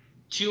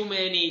too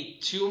many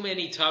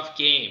tough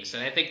games.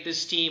 And I think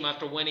this team,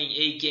 after winning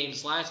 8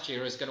 games last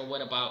year, is going to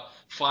win about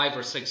 5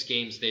 or 6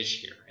 games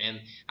this year.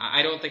 And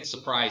I don't think it's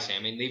surprising. I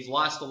mean, they've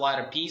lost a lot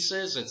of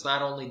pieces. It's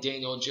not only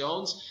Daniel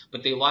Jones,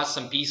 but they lost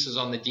some pieces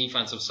on the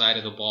defensive side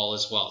of the ball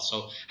as well.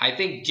 So I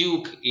think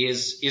Duke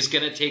is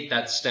going to take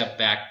that step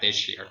back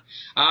this year.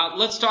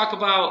 Let's talk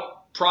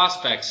about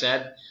prospects,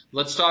 Ed.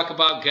 Let's talk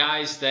about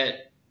guys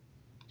that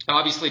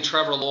obviously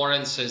Trevor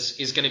Lawrence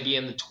is going to be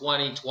in the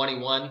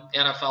 2021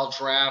 NFL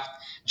draft.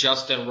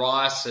 Justin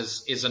Ross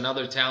is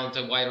another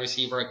talented wide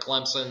receiver at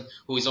Clemson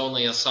who is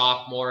only a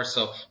sophomore.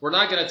 So we're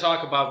not going to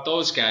talk about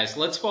those guys.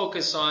 Let's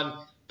focus on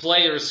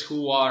players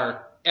who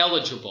are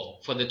eligible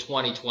for the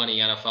 2020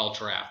 NFL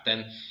draft.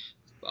 And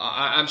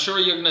I'm sure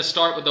you're going to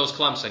start with those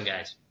Clemson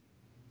guys.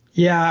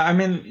 Yeah, I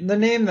mean, the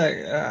name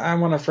that I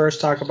want to first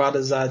talk about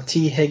is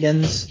T.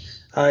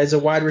 Higgins. He's a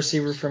wide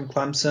receiver from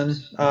Clemson.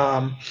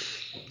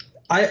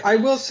 I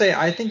will say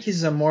I think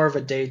he's more of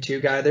a day 2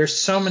 guy. There's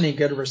so many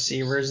good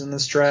receivers in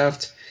this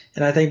draft,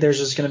 and I think there's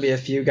just going to be a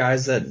few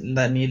guys that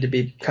need to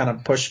be kind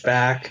of pushed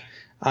back.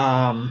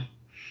 The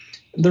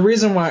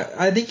reason why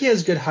I think he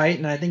has good height,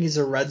 and I think he's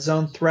a red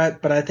zone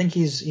threat, but I think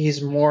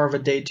he's more of a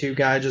day 2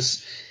 guy.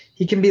 Just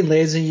he can be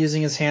lazy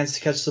using his hands to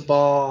catch the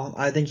ball.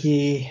 I think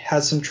he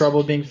has some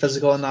trouble being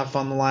physical enough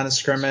on the line of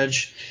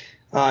scrimmage.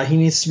 He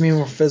needs to be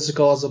more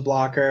physical as a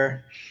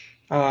blocker.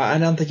 I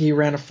don't think he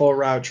ran a full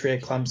route tree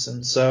at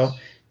Clemson. So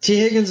T.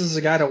 Higgins is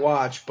a guy to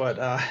watch, but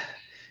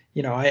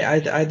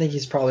I think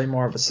he's probably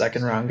more of a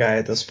second-round guy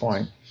at this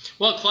point.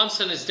 Well,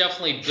 Clemson is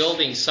definitely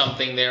building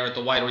something there at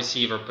the wide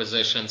receiver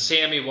position.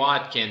 Sammy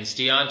Watkins,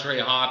 DeAndre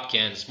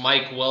Hopkins,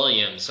 Mike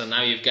Williams, and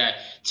now you've got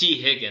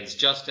T. Higgins,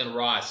 Justin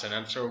Ross, and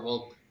I'm sure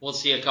we'll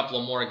see a couple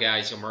of more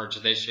guys emerge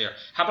this year.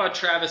 How about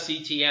Travis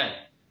Etienne?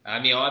 I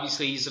mean,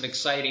 obviously he's an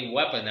exciting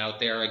weapon out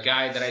there, a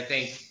guy that I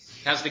think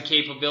has the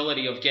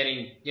capability of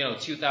getting,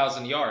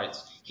 2,000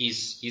 yards.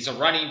 He's a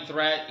running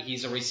threat.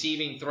 He's a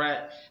receiving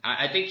threat.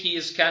 I think he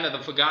is kind of the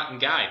forgotten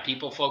guy.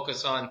 People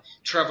focus on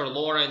Trevor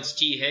Lawrence,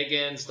 T.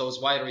 Higgins,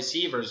 those wide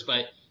receivers,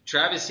 but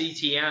Travis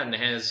Etienne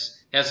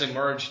has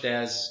emerged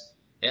as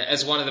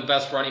one of the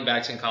best running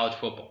backs in college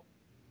football.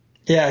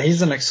 Yeah,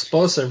 he's an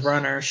explosive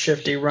runner,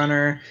 shifty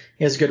runner.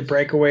 He has good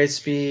breakaway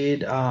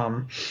speed.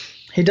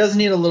 He does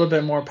need a little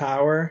bit more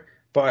power,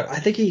 but I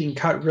think he can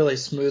cut really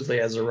smoothly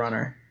as a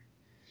runner.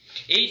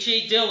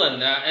 A.J.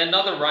 Dillon,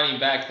 another running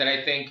back that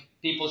I think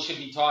people should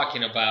be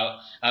talking about.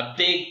 A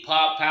big,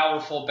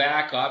 powerful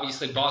back.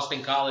 Obviously,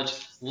 Boston College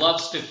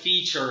loves to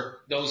feature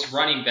those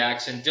running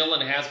backs, and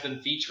Dillon has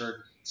been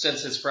featured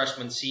since his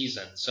freshman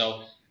season.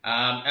 So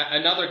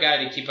another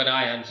guy to keep an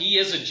eye on. He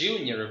is a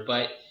junior,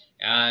 but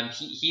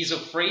he's a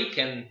freak,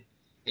 and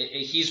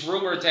he's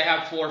rumored to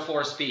have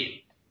 4.4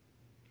 speed.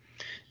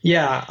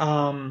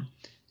 Yeah,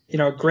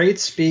 great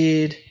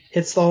speed,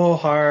 hits the hole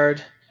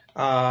hard,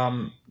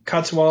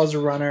 cuts well as a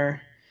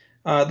runner.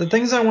 The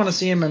things I want to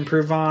see him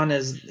improve on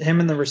is him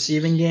in the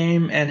receiving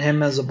game and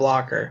him as a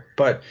blocker.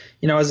 But,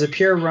 as a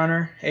pure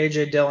runner,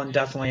 A.J. Dillon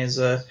definitely is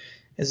an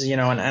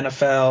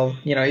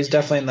NFL, he's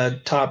definitely in the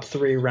top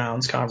 3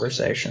 rounds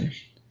conversation.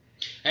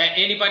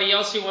 Anybody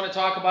else you want to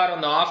talk about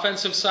on the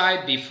offensive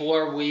side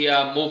before we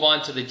move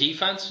on to the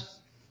defense?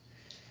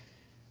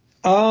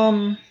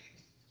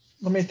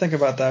 Let me think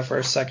about that for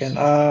a second.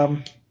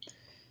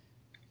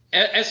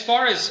 As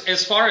far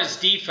as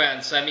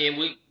defense, I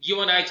mean, you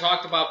and I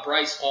talked about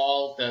Bryce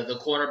Hall, the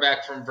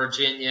cornerback from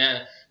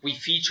Virginia. We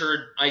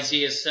featured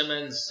Isaiah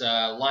Simmons,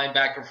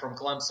 linebacker from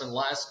Clemson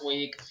last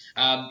week.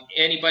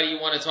 Anybody you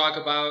want to talk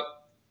about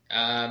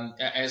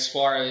as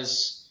far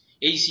as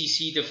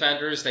ACC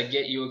defenders that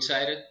get you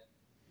excited?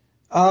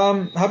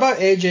 How about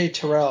AJ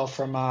Terrell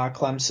from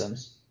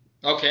Clemson?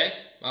 Okay,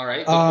 all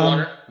right, the Um,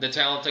 corner, the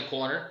talented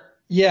corner.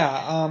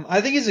 yeah,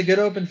 I think he's a good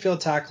open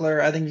field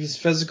tackler. I think he's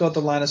physical at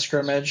the line of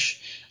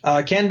scrimmage.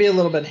 Can be a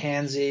little bit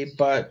handsy,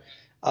 but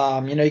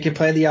he can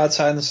play the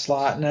outside in the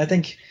slot. And I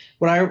think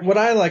what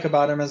I like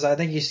about him is I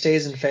think he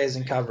stays in phase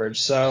and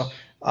coverage. So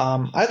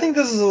I think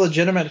this is a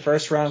legitimate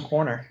first round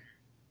corner.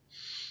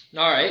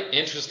 All right,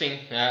 interesting.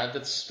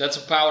 That's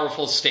a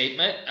powerful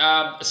statement.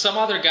 Some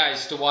other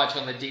guys to watch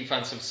on the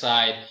defensive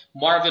side: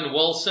 Marvin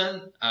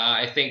Wilson.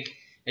 I think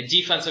a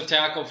defensive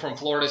tackle from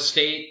Florida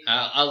State,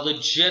 a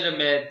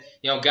legitimate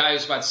guy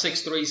who's about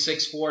 6'3",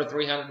 6'4",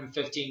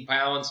 315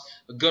 pounds,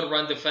 a good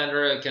run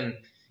defender, can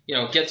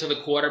get to the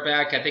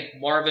quarterback. I think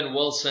Marvin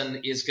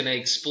Wilson is going to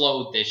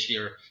explode this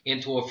year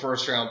into a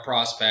first round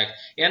prospect.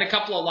 And a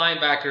couple of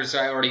linebackers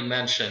I already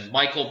mentioned,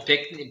 Michael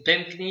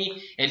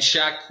Pinkney and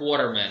Shaq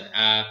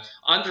Quarterman.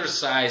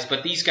 Undersized,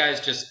 but these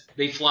guys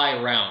they fly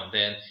around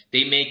and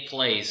they make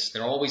plays.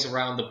 They're always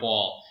around the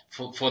ball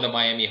for the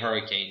Miami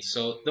Hurricanes.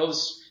 So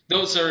those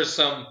are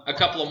a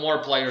couple of more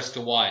players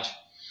to watch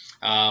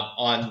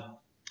on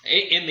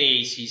in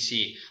the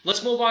ACC.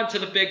 Let's move on to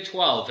the Big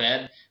 12,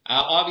 Ed.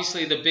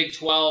 Obviously, the Big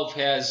 12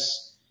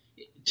 has,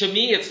 to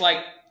me, it's like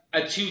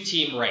a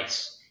two-team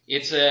race.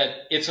 It's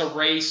a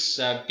race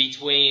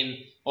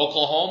between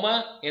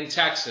Oklahoma and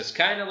Texas,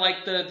 kind of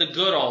like the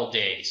good old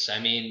days. I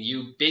mean,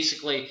 you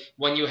basically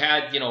when you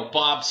had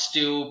Bob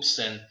Stoops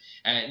and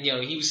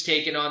he was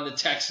taking on the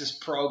Texas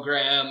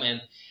program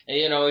and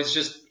it's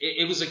just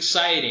it was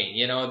exciting.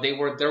 They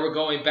were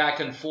going back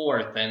and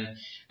forth and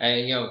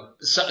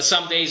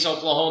some days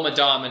Oklahoma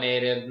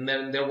dominated, and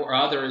then there were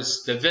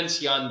others, the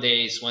Vince Young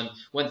days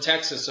when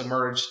Texas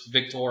emerged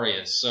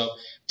victorious. So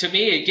to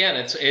me, again,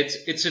 it's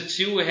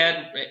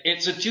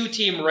a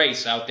two-team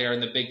race out there in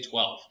the Big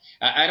 12.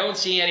 I don't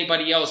see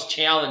anybody else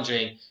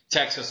challenging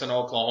Texas and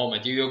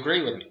Oklahoma. Do you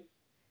agree with me?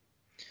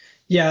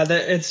 Yeah,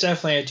 it's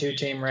definitely a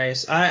two-team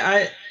race.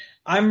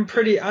 I'm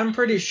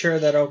pretty sure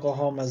that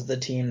Oklahoma's the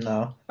team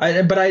though.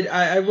 But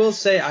I will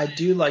say I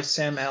do like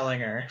Sam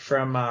Ellinger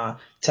from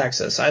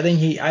Texas. I think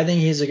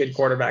he's a good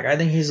quarterback. I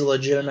think he's a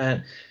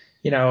legitimate.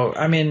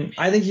 I mean,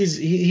 I think he's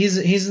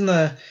in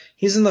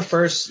the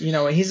first.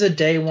 He's a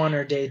day one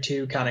or day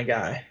two kind of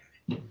guy.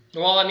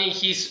 Well, I mean,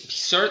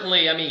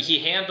 he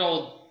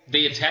handled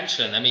the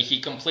attention. I mean,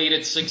 he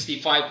completed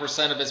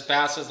 65% of his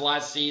passes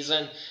last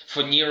season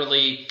for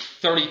nearly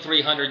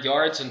 3,300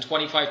 yards and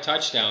 25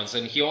 touchdowns,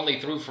 and he only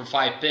threw for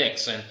 5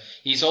 picks. And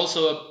he's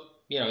also,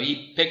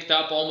 he picked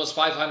up almost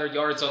 500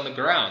 yards on the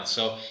ground.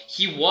 So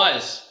he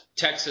was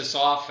Texas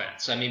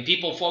offense. I mean,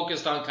 people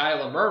focused on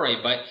Kyler Murray,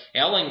 but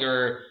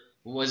Ellinger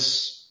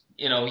was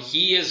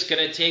he is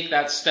going to take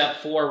that step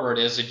forward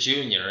as a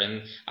junior,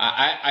 and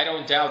I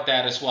don't doubt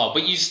that as well.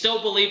 But you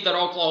still believe that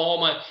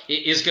Oklahoma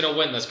is going to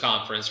win this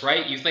conference,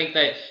 right? You think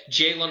that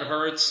Jalen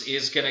Hurts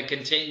is going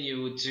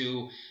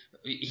to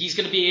he's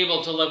going to be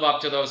able to live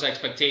up to those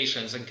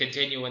expectations and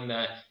continue in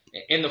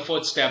the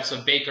footsteps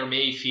of Baker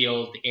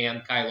Mayfield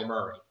and Kyler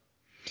Murray.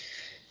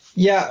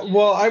 Yeah,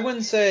 well, I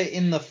wouldn't say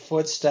in the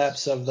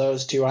footsteps of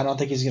those two. I don't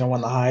think he's going to win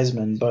the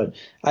Heisman, but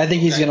I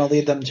think he's Okay. going to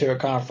lead them to a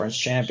conference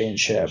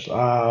championship.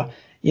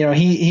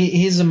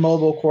 He's a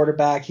mobile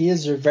quarterback. He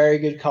is a very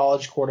good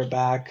college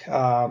quarterback.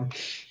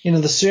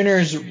 The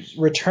Sooners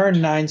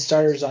returned 9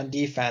 starters on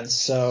defense,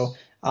 so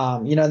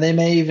they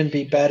may even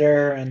be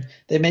better, and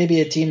they may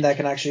be a team that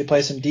can actually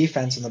play some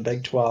defense in the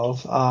Big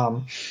 12.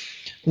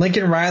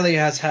 Lincoln Riley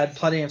has had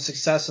plenty of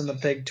success in the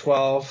Big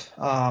 12.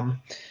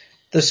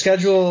 The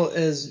schedule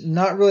is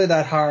not really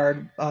that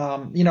hard.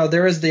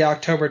 There is the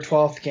October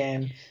 12th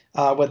game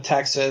with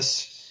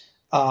Texas,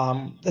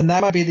 and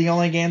that might be the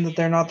only game that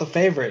they're not the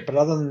favorite. But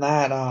other than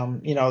that,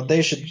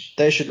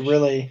 they should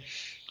really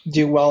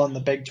do well in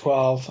the Big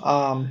 12.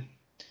 I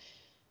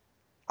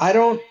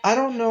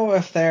don't know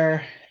if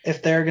they're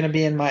going to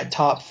be in my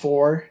top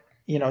four.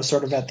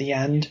 Sort of at the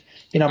end.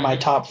 My hmm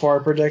top four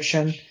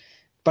prediction.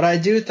 But I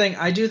do think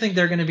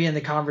they're going to be in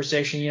the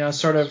conversation.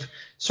 Sort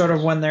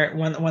of when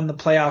the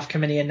playoff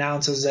committee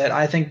announces it.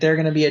 I think they're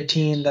going to be a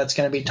team that's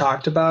going to be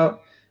talked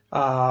about.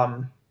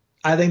 I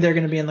think they're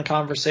going to be in the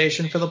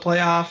conversation for the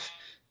playoff,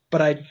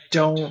 but I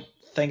don't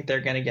think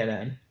they're going to get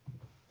in.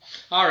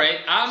 All right,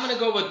 I'm going to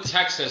go with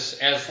Texas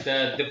as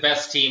the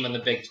best team in the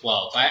Big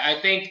 12. I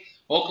think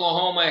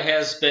Oklahoma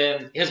has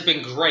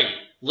been great.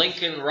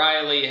 Lincoln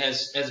Riley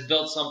has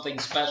built something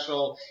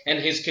special and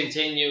has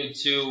continued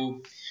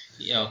to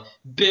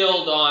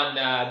build on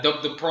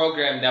the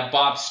program that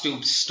Bob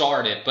Stoops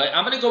started. But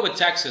I'm going to go with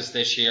Texas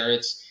this year.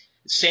 It's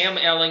Sam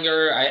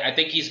Ellinger. I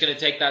think he's going to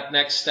take that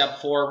next step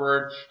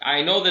forward.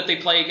 I know that they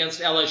play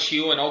against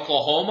LSU and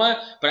Oklahoma,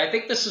 but I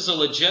think this is a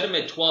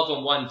legitimate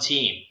 12-1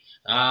 team.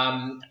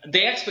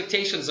 The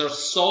expectations are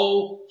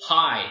so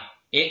high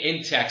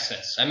in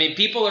Texas. I mean,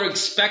 people are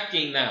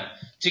expecting them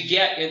to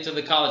get into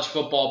the college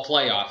football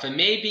playoff, and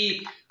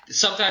maybe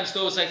sometimes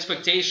those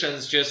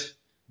expectations just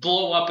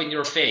blow up in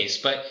your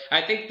face. But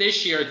I think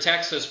this year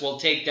Texas will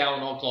take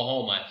down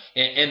Oklahoma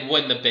and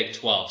win the Big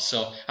 12.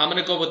 So I'm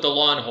going to go with the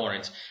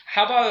Longhorns.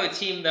 How about a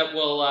team that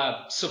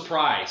will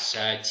surprise,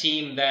 a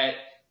team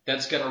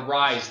that's going to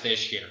rise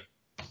this year?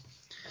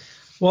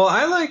 Well,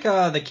 I like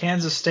the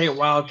Kansas State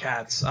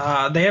Wildcats.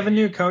 They have a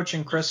new coach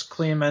in Chris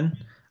Kleeman.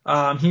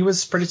 He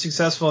was pretty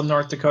successful in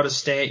North Dakota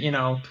State,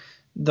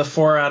 the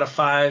 4 out of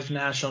 5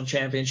 national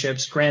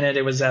championships. Granted,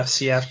 it was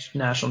FCF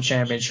national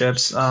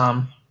championships.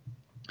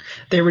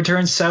 They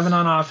returned 7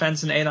 on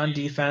offense and 8 on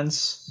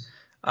defense.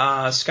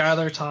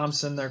 Skylar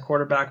Thompson, their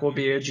quarterback, will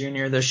be a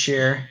junior this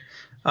year.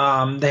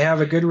 They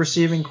have a good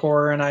receiving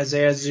core in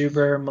Isaiah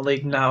Zuber,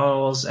 Malik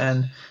Knowles,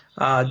 and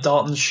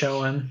Dalton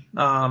Schoen.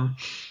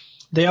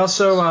 They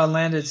also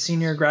landed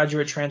senior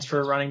graduate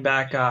transfer running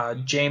back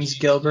James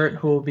Gilbert,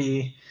 who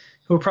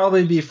will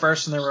probably be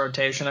first in their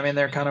rotation. I mean,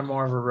 they're kind of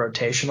more of a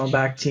rotational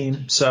back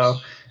team. So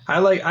I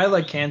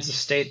like Kansas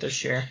State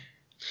this year.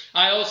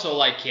 I also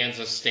like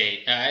Kansas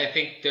State. I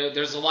think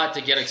there's a lot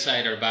to get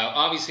excited about.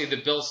 Obviously, the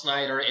Bill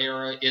Snyder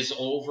era is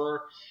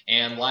over,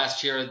 and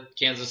last year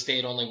Kansas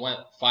State only went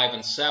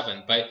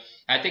 5-7. But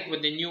I think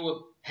with the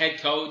new head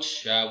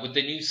coach, with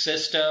the new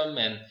system,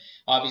 and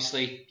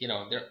obviously,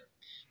 their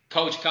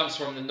coach comes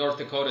from the North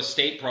Dakota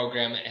State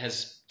program,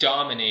 has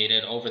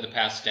dominated over the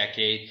past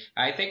decade.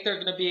 I think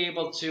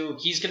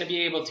he's going to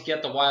be able to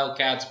get the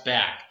Wildcats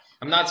back.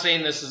 I'm not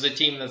saying this is a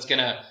team that's going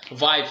to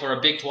vie for a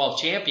Big 12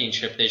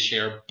 championship this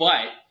year,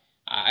 but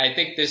I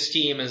think this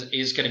team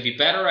is going to be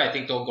better. I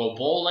think they'll go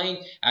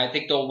bowling. I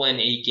think they'll win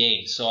 8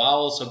 games. So I'll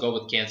also go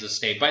with Kansas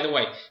State. By the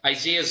way,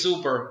 Isaiah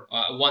Zuber,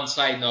 one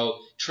side note,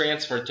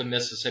 transferred to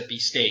Mississippi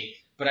State.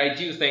 But I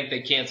do think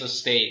that Kansas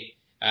State,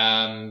 they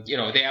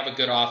have a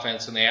good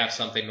offense and they have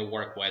something to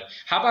work with.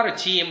 How about a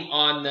team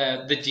on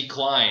the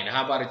decline?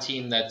 How about a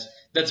team that's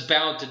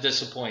bound to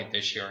disappoint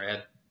this year,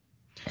 Ed?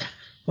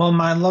 Well,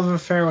 my love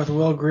affair with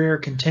Will Grier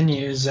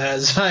continues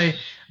as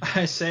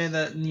I say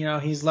that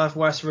he's left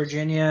West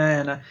Virginia,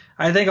 and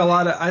I think a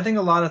lot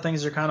of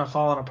things are kind of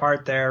falling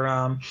apart there.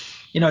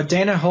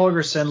 Dana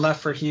Holgorsen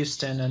left for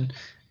Houston, and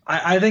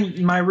I think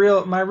my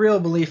real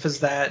belief is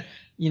that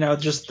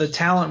just the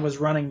talent was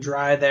running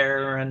dry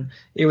there, and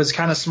it was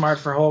kind of smart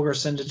for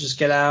Holgorsen to just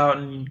get out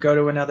and go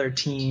to another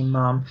team.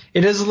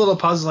 It is a little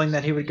puzzling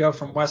that he would go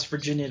from West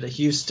Virginia to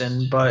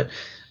Houston, but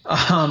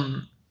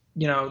I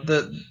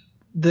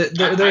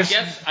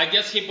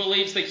guess he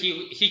believes that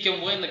he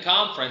can win the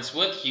conference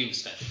with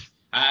Houston.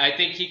 I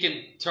think he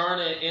can turn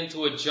it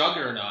into a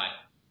juggernaut,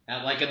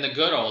 like in the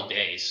good old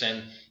days.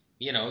 And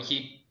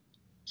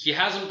he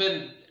hasn't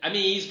been. I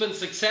mean, he's been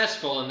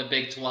successful in the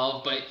Big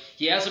 12, but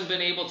he hasn't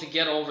been able to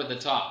get over the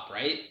top,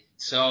 right?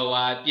 So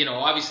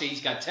obviously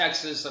he's got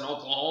Texas and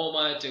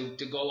Oklahoma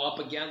to go up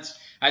against.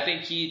 I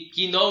think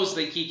he knows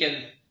that he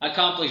can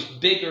accomplish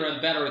bigger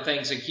and better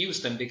things in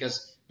Houston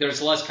because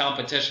there's less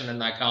competition in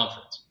that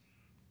conference.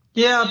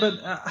 Yeah, but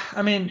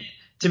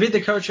to be the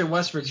coach at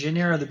West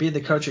Virginia or to be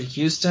the coach at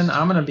Houston,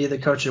 I'm going to be the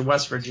coach at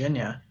West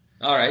Virginia.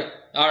 All right,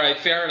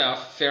 fair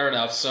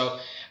enough. So,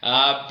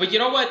 but you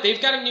know what? They've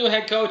got a new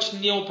head coach,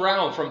 Neil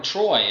Brown from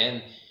Troy,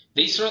 and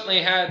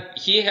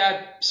he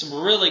had some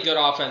really good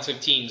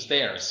offensive teams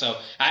there. So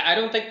I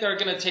don't think they're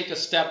going to take a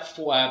step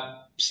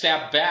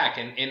back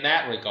in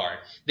that regard.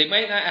 They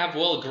might not have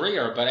Will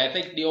Grier, but I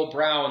think Neil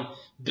Brown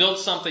built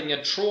something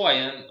at Troy,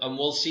 and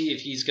we'll see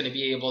if he's going to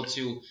be able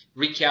to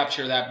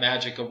recapture that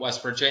magic of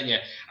West Virginia.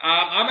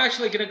 I'm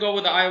actually going to go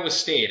with Iowa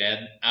State,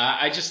 Ed.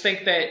 I just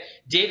think that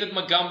David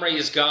Montgomery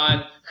is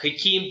gone.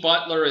 Hakeem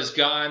Butler is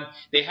gone.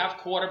 They have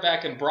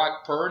quarterback in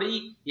Brock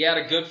Purdy. He had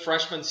a good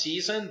freshman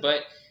season,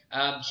 but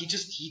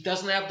he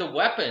doesn't have the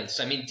weapons.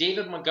 I mean,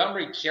 David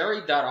Montgomery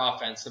carried that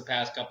offense the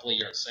past couple of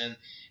years,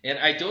 and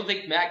I don't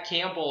think Matt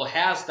Campbell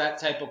has that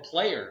type of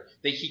player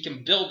that he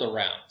can build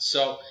around.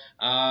 So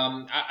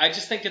I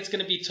just think it's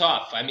going to be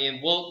tough. I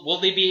mean, will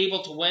they be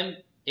able to win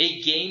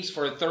 8 games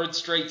for a third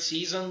straight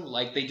season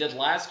like they did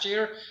last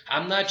year?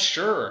 I'm not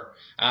sure.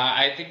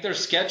 I think their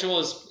schedule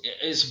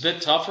is a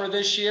bit tougher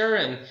this year,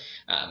 and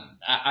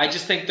I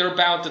just think they're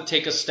bound to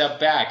take a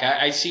step back.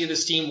 I see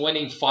this team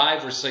winning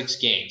 5 or 6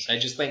 games. I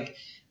just think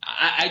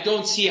I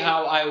don't see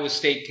how Iowa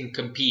State can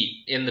compete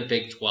in the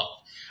Big 12.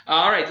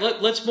 All right,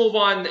 let's move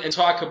on and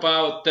talk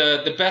about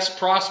the best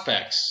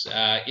prospects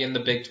in the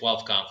Big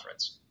 12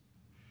 conference.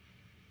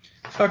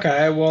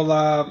 Okay,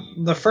 well,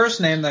 the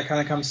first name that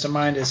kind of comes to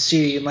mind is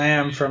CeeDee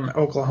Lamb from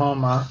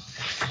Oklahoma.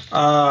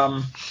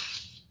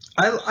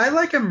 I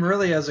like him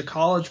really as a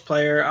college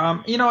player.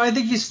 I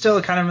think he's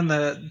still kind of in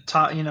the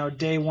top,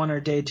 day 1 or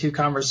day 2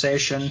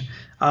 conversation.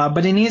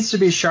 But he needs to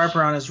be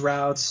sharper on his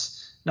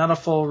routes, not a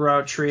full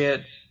route tree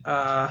at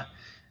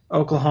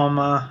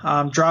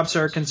Oklahoma. Drops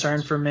are a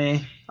concern for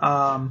me.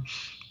 But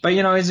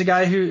he's a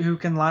guy who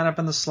can line up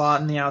in the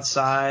slot and the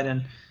outside,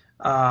 and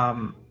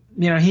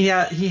he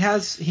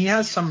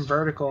has some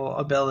vertical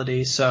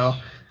ability. So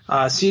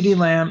CeeDee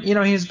Lamb,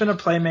 he's been a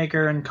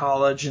playmaker in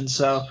college, and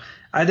so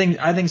I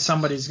think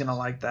somebody's gonna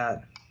like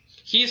that.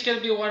 He's going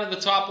to be one of the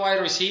top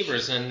wide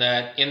receivers in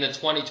the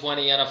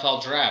 2020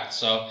 NFL draft.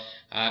 So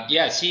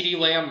Yeah, CeeDee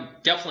Lamb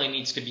definitely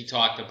needs to be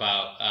talked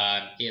about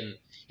in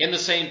the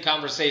same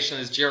conversation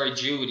as Jerry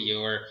Jeudy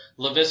or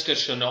Laviska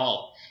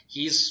Shenault.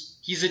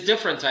 He's a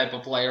different type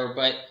of player,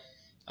 but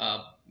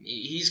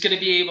he's going to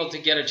be able to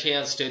get a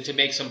chance to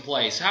make some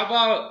plays. How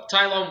about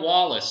Tylan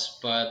Wallace,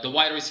 the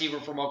wide receiver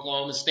from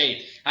Oklahoma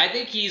State? I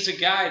think he's a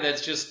guy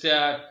that's just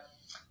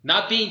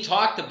not being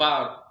talked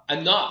about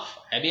enough.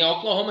 I mean,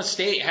 Oklahoma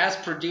State has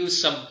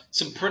produced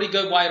some pretty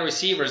good wide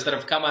receivers that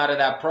have come out of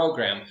that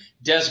program.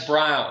 Des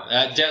Bryant,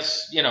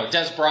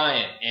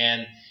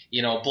 and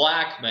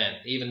Blackman,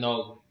 even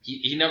though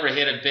he never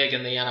hit it big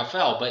in the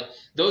NFL, but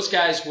those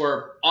guys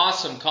were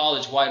awesome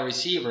college wide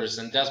receivers,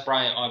 and Des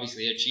Bryant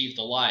obviously achieved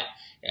a lot,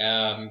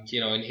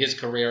 in his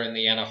career in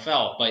the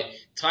NFL. But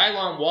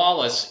Tylan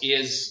Wallace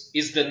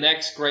is the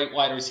next great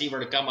wide receiver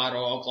to come out of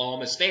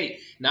Oklahoma State.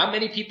 Not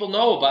many people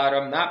know about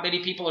him. Not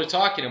many people are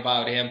talking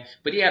about him.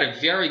 But he had a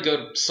very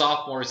good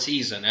sophomore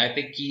season. I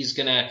think he's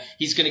gonna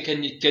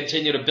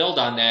continue to build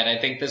on that. I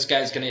think this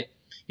guy's gonna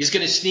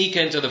sneak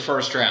into the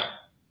first round.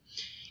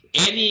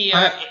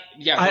 I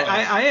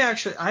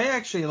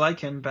actually like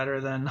him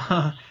better than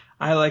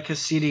I like his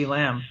CeeDee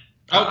Lamb.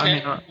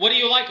 Okay. What do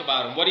you like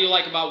about him? What do you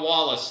like about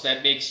Wallace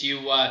that makes you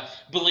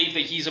believe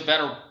that he's a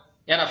better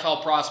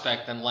NFL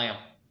prospect than Lamb?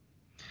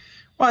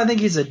 Well, I think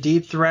he's a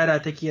deep threat. I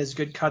think he has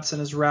good cuts in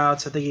his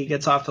routes. I think he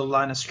gets off the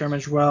line of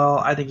scrimmage well.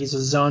 I think he's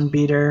a zone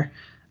beater.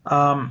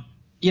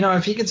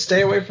 If he could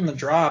stay away from the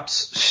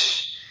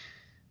drops,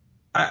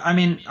 I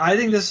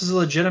think this is a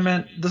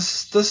legitimate.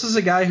 This is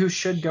a guy who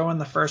should go in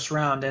the first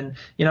round, and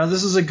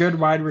this is a good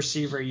wide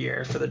receiver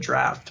year for the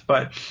draft,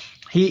 but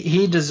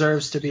he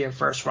deserves to be a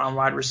first round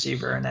wide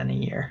receiver in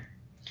any year.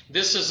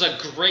 This is a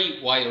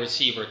great wide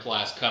receiver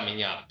class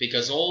coming up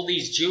because all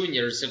these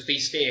juniors, if they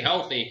stay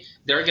healthy,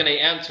 they're going to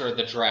enter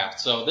the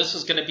draft. So this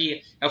is going to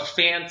be a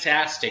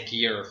fantastic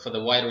year for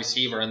the wide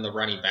receiver and the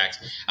running backs.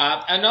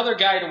 Another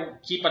guy to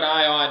keep an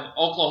eye on,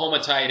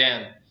 Oklahoma tight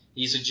end.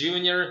 He's a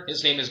junior.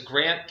 His name is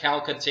Grant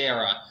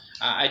Calcaterra.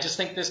 I just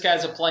think this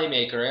guy's a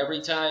playmaker.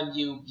 Every time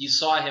you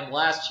saw him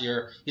last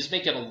year, he's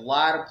making a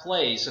lot of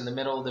plays in the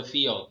middle of the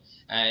field.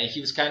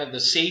 He was kind of the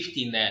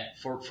safety net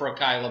for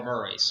Kyler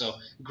Murray. So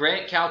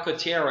Grant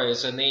Calcaterra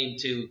is a name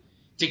to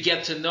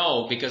get to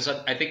know because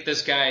I think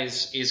this guy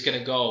is going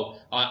to go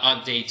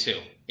on day 2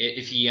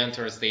 if he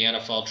enters the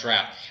NFL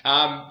draft.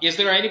 Is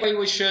there anybody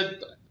we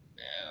should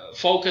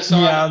focus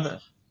on? Yeah.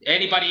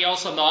 Anybody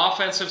else on the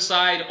offensive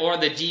side or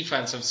the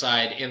defensive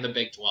side in the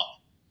Big 12?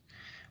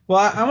 Well,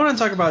 I want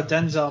to talk about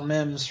Denzel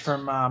Mims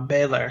from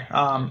Baylor.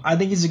 I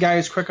think he's a guy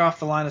who's quick off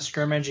the line of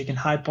scrimmage. He can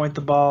high point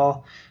the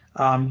ball.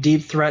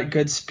 Deep threat,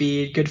 good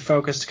speed, good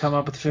focus to come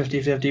up with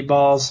 50-50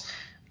 balls.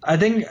 I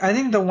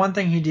think the one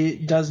thing he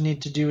does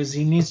need to do is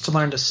he needs to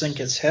learn to sink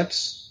his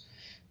hips.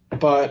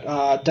 But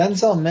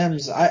Denzel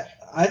Mims,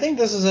 I think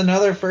this is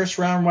another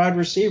first-round wide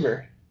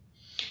receiver.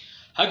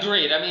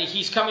 Agreed. I mean,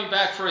 he's coming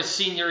back for his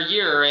senior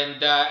year,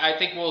 and I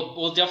think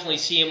we'll definitely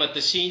see him at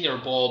the Senior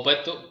Bowl.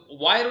 But the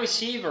wide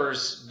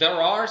receivers, there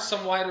are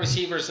some wide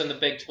receivers in the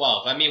Big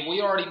 12. I mean,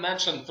 we already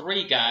mentioned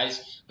 3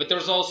 guys, but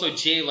there's also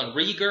Jalen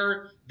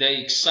Reagor,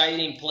 the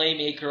exciting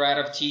playmaker out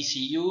of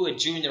TCU, a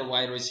junior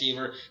wide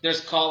receiver.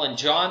 There's Colin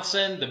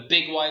Johnson, the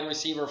big wide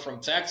receiver from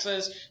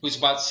Texas, who's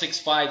about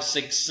 6'5",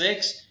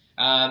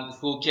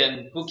 6'6", who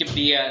can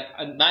be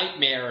a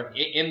nightmare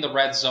in the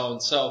red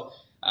zone. So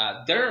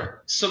there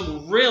are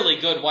some really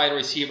good wide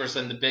receivers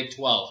in the Big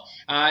 12.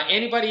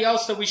 Anybody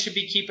else that we should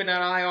be keeping an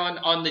eye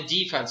on the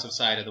defensive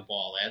side of the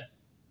ball, Ed?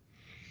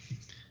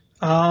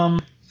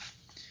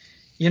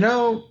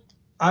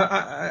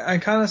 I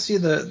kind of see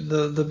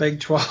the Big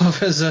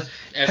 12 as an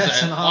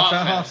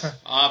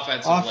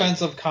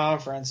offensive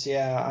conference.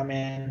 Yeah, I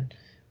mean,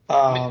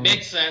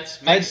 makes sense.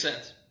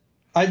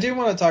 I do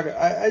want to talk.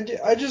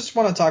 I just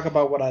want to talk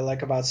about what I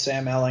like about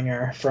Sam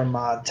Ehlinger from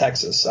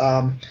Texas.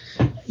 I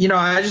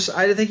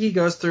think he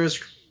goes through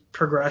his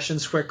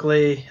progressions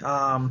quickly.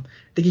 I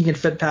think he can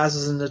fit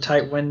passes into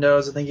tight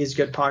windows. I think he's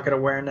good pocket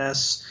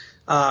awareness.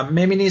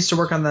 Maybe needs to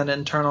work on that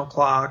internal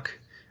clock.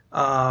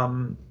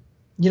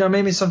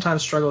 Maybe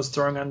sometimes struggles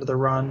throwing under the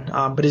run,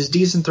 but he's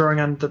decent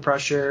throwing under the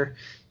pressure.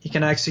 He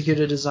can execute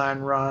a design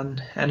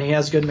run, and he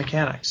has good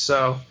mechanics.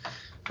 So,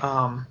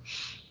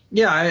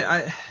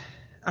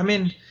 I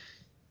mean,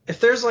 if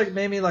there's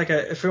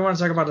if we want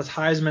to talk about a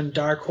Heisman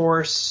dark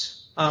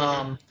horse,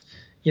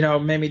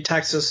 maybe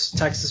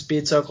Texas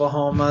beats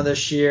Oklahoma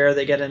this year.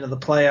 They get into the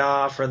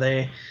playoff, or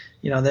they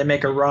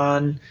make a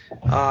run.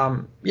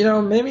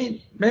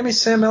 Maybe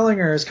Sam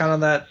Ehlinger is kind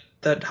of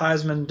that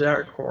Heisman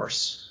dark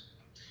horse.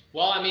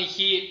 Well, I mean,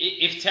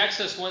 if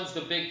Texas wins the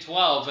Big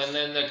 12 and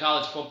then the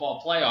college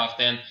football playoff,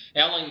 then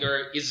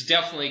Ehlinger is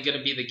definitely going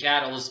to be the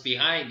catalyst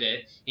behind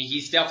it, and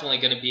he's definitely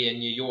going to be in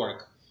New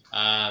York,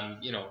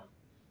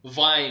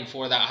 vying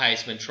for that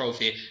Heisman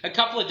Trophy. A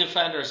couple of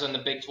defenders in the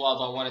Big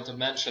 12 I wanted to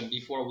mention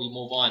before we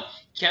move on.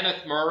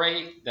 Kenneth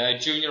Murray, the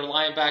junior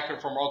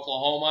linebacker from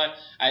Oklahoma,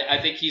 I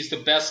think he's the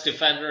best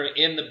defender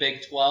in the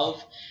Big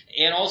 12.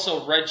 And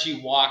also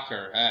Reggie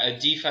Walker, a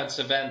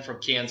defensive end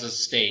from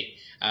Kansas State.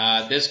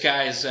 This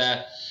guy is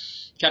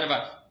kind of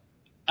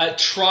a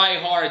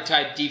try-hard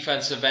type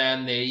defensive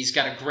end. He's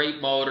got a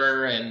great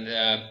motor,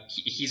 and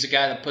he's a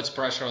guy that puts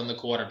pressure on the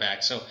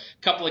quarterback. So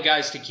a couple of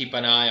guys to keep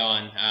an eye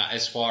on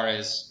as far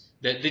as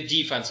the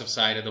defensive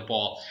side of the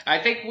ball. I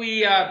think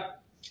we got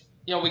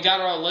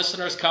our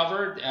listeners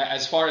covered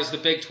as far as the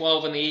Big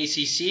 12 and the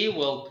ACC.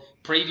 We'll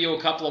preview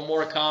a couple of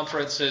more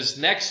conferences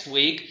next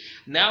week.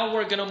 Now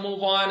we're going to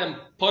move on and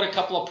put a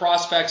couple of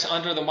prospects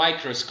under the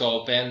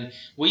microscope. And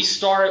we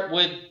start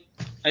with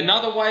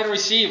another wide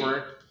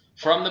receiver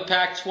from the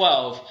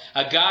Pac-12,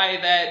 a guy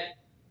that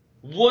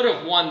would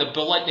have won the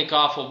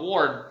Biletnikoff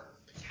Award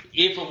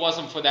if it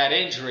wasn't for that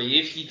injury,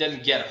 if he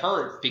didn't get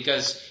hurt,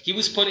 because he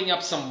was putting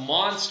up some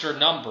monster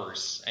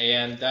numbers.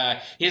 And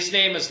his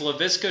name is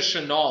Laviska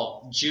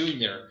Shenault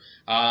Jr.,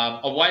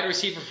 a wide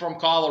receiver from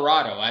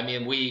Colorado. I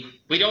mean, we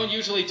don't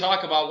usually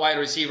talk about wide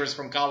receivers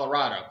from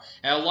Colorado.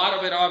 And a lot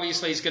of it,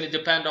 obviously, is going to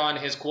depend on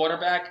his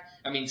quarterback.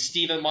 I mean,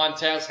 Steven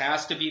Montez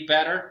has to be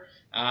better,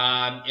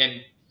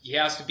 and he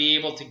has to be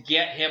able to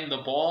get him the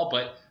ball.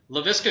 But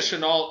Laviska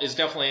Shenault is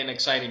definitely an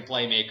exciting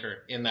playmaker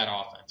in that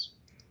offense.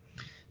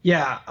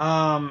 Yeah,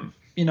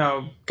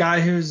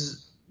 guy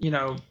who's,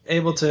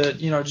 able to,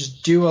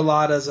 just do a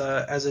lot as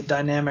a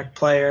dynamic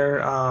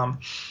player.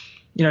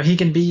 He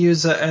can be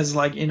used as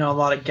like, a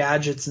lot of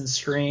gadgets and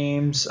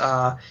screams.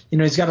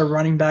 He's got a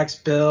running back's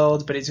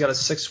build, but he's got a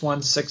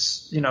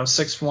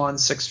 6'1",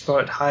 6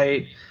 foot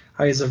height.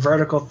 He's a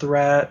vertical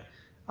threat.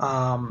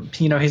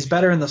 He's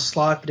better in the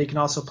slot, but he can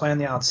also play on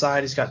the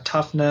outside. He's got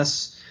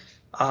toughness.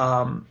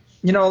 A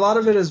lot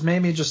of it is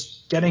maybe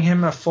just getting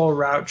him a full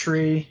route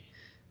tree.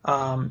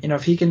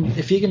 If he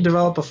can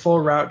develop a full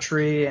route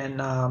tree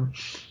and,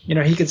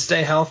 he could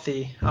stay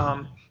healthy,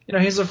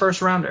 he's a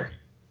first rounder.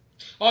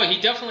 Oh, he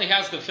definitely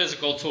has the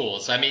physical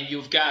tools. I mean,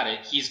 you've got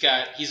it. He's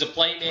a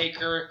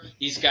playmaker.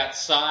 He's got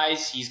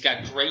size. He's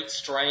got great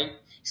strength.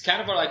 He's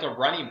kind of like a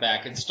running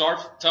back. It's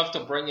tough to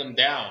bring him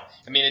down.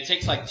 I mean, it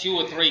takes like 2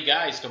 or 3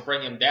 guys to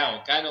bring him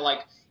down, kind of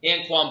like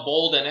Anquan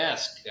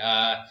Boldin-esque.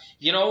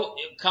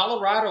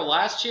 Colorado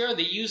last year,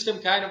 they used him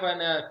kind of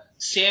in a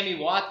Sammy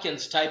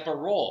Watkins type of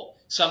role.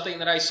 Something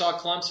that I saw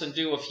Clemson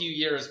do a few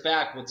years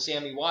back with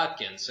Sammy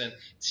Watkins. And it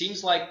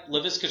seems like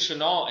Laviska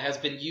Shenault has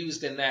been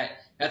used in that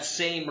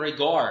same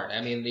regard.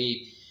 I mean,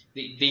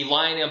 they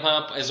line him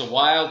up as a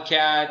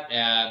wildcat.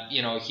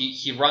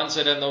 He runs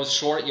it in those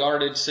short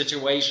yardage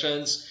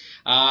situations.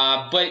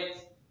 But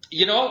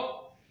there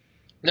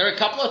are a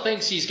couple of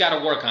things he's got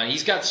to work on.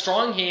 He's got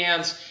strong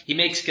hands. He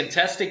makes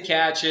contested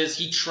catches.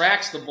 He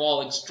tracks the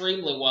ball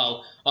extremely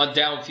well on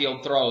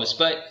downfield throws.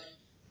 But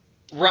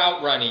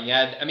route running,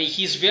 I mean,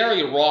 he's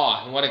very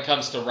raw when it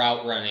comes to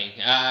route running.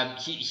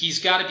 He's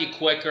got to be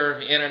quicker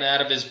in and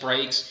out of his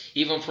breaks,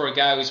 even for a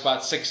guy who's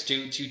about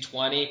 6'2",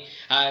 220.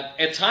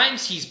 At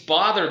times, he's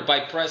bothered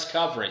by press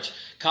coverage.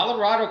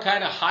 Colorado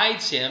kind of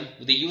hides him.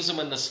 They use him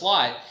in the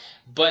slot.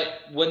 But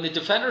when the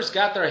defenders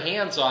got their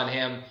hands on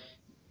him,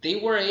 they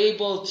were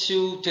able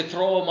to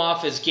throw him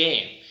off his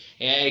game.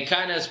 And it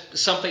kind of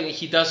something that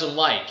he doesn't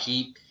like.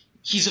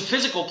 He's a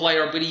physical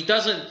player, but he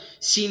doesn't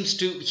seem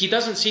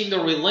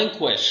to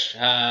relinquish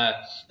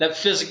that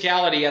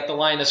physicality at the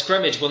line of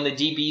scrimmage when the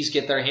DBs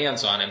get their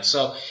hands on him.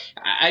 So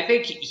I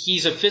think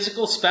he's a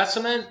physical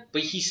specimen,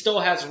 but he still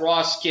has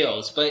raw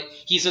skills. But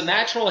he's a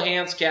natural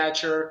hands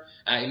catcher.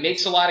 He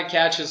makes a lot of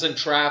catches in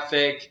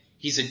traffic.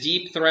 He's a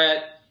deep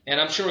threat,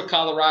 and I'm sure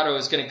Colorado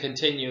is going to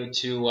continue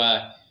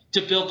to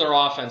build their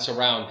offense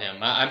around him.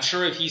 I'm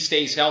sure if he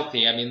stays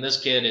healthy, I mean, this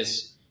kid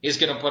is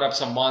going to put up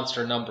some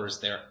monster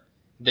numbers there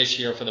this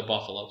year for the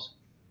Buffaloes.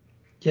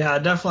 Yeah,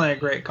 definitely a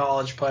great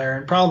college player,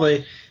 and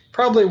probably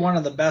one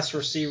of the best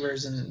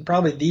receivers, and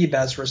probably the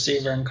best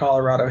receiver in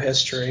Colorado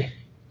history.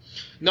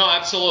 No,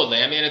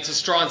 absolutely. I mean, it's a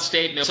strong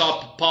statement. I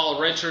saw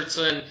Paul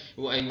Richardson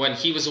when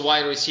he was a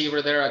wide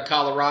receiver there at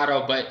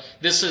Colorado, but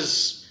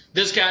this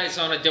guy's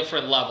on a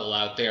different level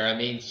out there. I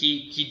mean,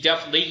 he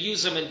definitely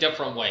use him in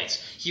different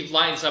ways. He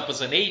lines up as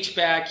an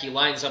H-back. He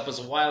lines up as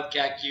a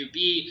wildcat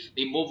QB.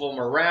 They move him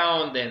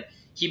around, and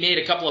he made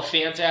a couple of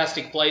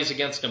fantastic plays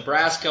against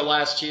Nebraska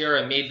last year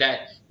and made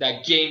that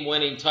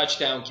game-winning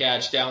touchdown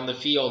catch down the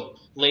field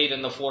late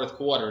in the fourth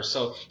quarter.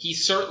 So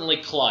he's certainly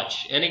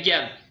clutch. And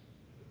again,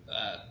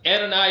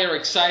 Ed and I are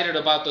excited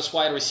about this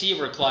wide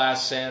receiver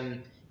class,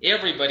 and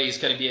everybody's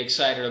going to be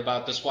excited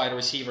about this wide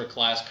receiver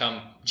class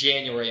come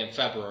January and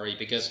February,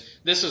 because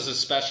this is a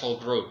special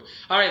group.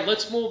 All right,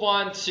 let's move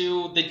on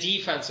to the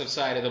defensive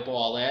side of the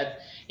ball, Ed.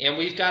 And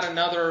we've got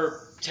another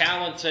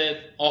talented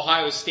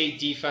Ohio State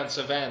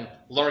defensive end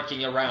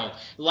lurking around.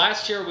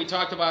 Last year we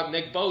talked about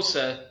Nick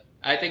Bosa.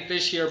 I think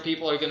this year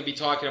people are going to be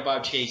talking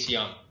about Chase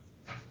Young.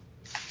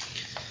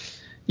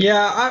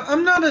 Yeah,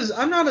 I'm not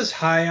as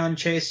high on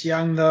Chase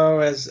Young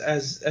though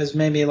as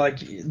maybe like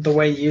the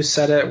way you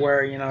said it,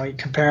 where you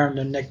compare him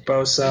to Nick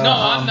Bosa. No,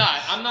 I'm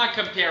not. I'm not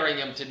comparing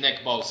him to Nick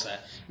Bosa.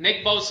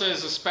 Nick Bosa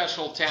is a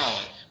special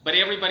talent, but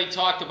everybody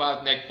talked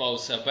about Nick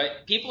Bosa.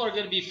 But people are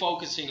going to be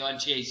focusing on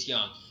Chase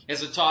Young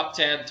as a top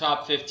 10,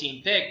 top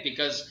 15 pick,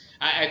 because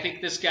I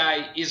think this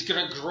guy is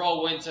going to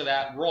grow into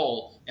that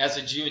role as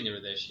a junior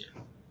this year.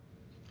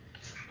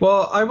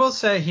 Well, I will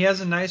say he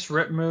has a nice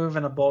rip move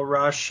and a bull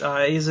rush.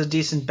 He's a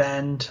decent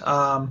bend.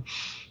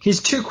 He's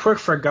too quick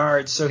for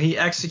guards, so he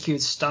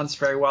executes stunts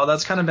very well.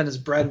 That's kind of been his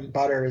bread and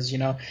butter. Is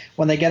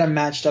when they get him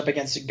matched up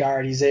against a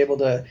guard, he's able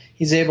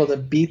to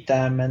beat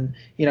them and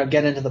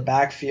get into the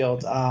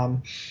backfield.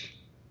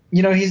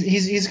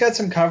 He's got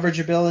some coverage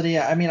ability.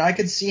 I mean, I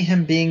could see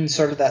him being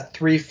sort of that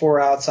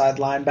 3-4 outside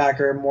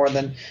linebacker more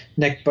than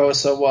Nick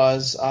Bosa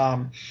was.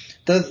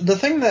 The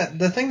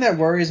thing that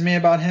worries me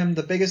about him,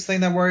 the biggest thing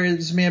that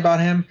worries me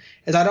about him,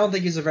 is I don't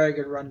think he's a very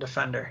good run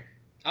defender.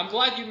 I'm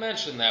glad you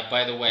mentioned that,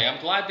 by the way. I'm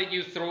glad that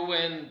you threw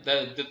in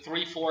the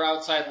 3-4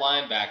 outside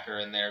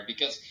linebacker in there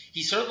because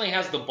he certainly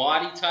has the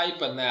body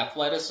type and the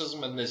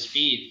athleticism and the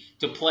speed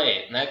to play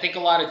it. And I think a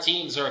lot of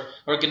teams are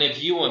going to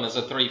view him as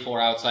a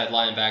 3-4 outside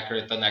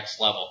linebacker at the next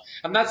level.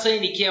 I'm not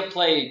saying he can't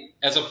play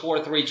as a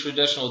 4-3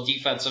 traditional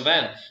defensive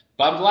end,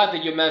 but I'm glad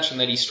that you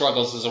mentioned that he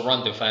struggles as a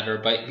run defender,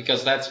 but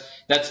because that's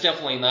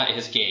definitely not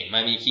his game.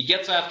 I mean, he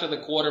gets after the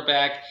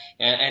quarterback,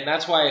 and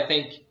that's why I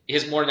think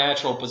his more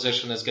natural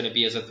position is going to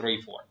be as a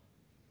 3-4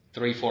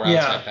 Yeah,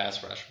 outside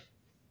pass rusher.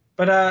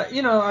 but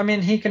I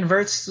mean, he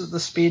converts the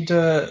speed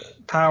to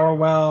power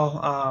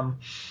well.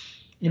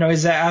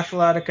 He's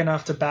athletic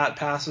enough to bat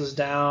passes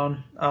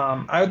down.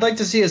 I would like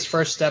to see his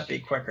first step be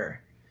quicker.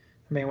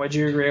 I mean, would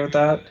you agree with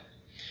that?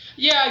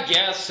 Yeah, I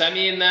guess. I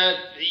mean,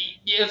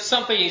 it's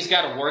something he's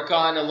got to work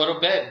on a little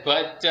bit,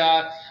 but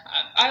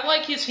I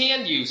like his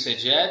hand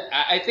usage, Ed.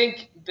 I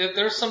think that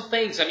there's some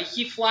things. I mean,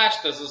 he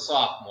flashed as a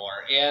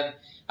sophomore, and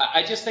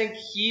I just think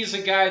he's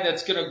a guy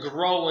that's going to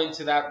grow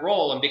into that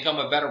role and become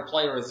a better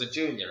player as a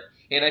junior.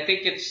 And I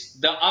think it's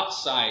the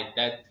upside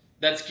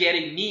that's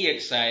getting me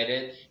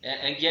excited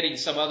and getting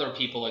some other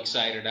people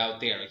excited out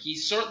there.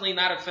 He's certainly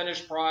not a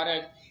finished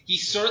product.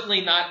 He's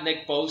certainly not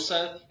Nick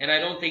Bosa, and I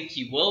don't think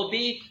he will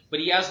be, but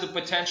he has the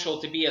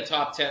potential to be a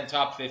top 10,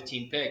 top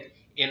 15 pick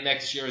in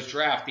next year's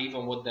draft,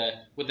 even with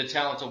the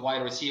talented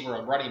wide receiver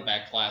and running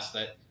back class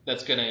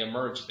that's going to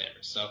emerge there.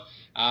 So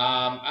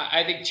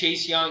I think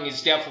Chase Young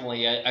is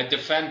definitely a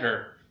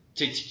defender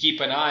to keep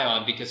an eye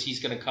on because he's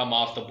going to come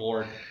off the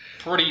board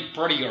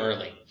pretty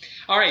early.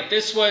 All right,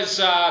 this was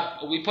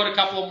we put a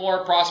couple of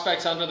more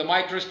prospects under the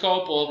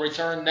microscope. We'll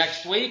return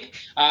next week.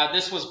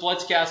 This was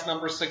Blitzcast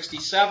number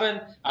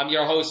 67. I'm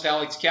your host,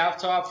 Alex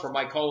Kaftov, for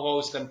my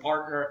co-host and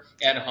partner,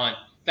 Ed Hunt.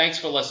 Thanks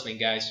for listening,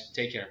 guys.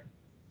 Take care.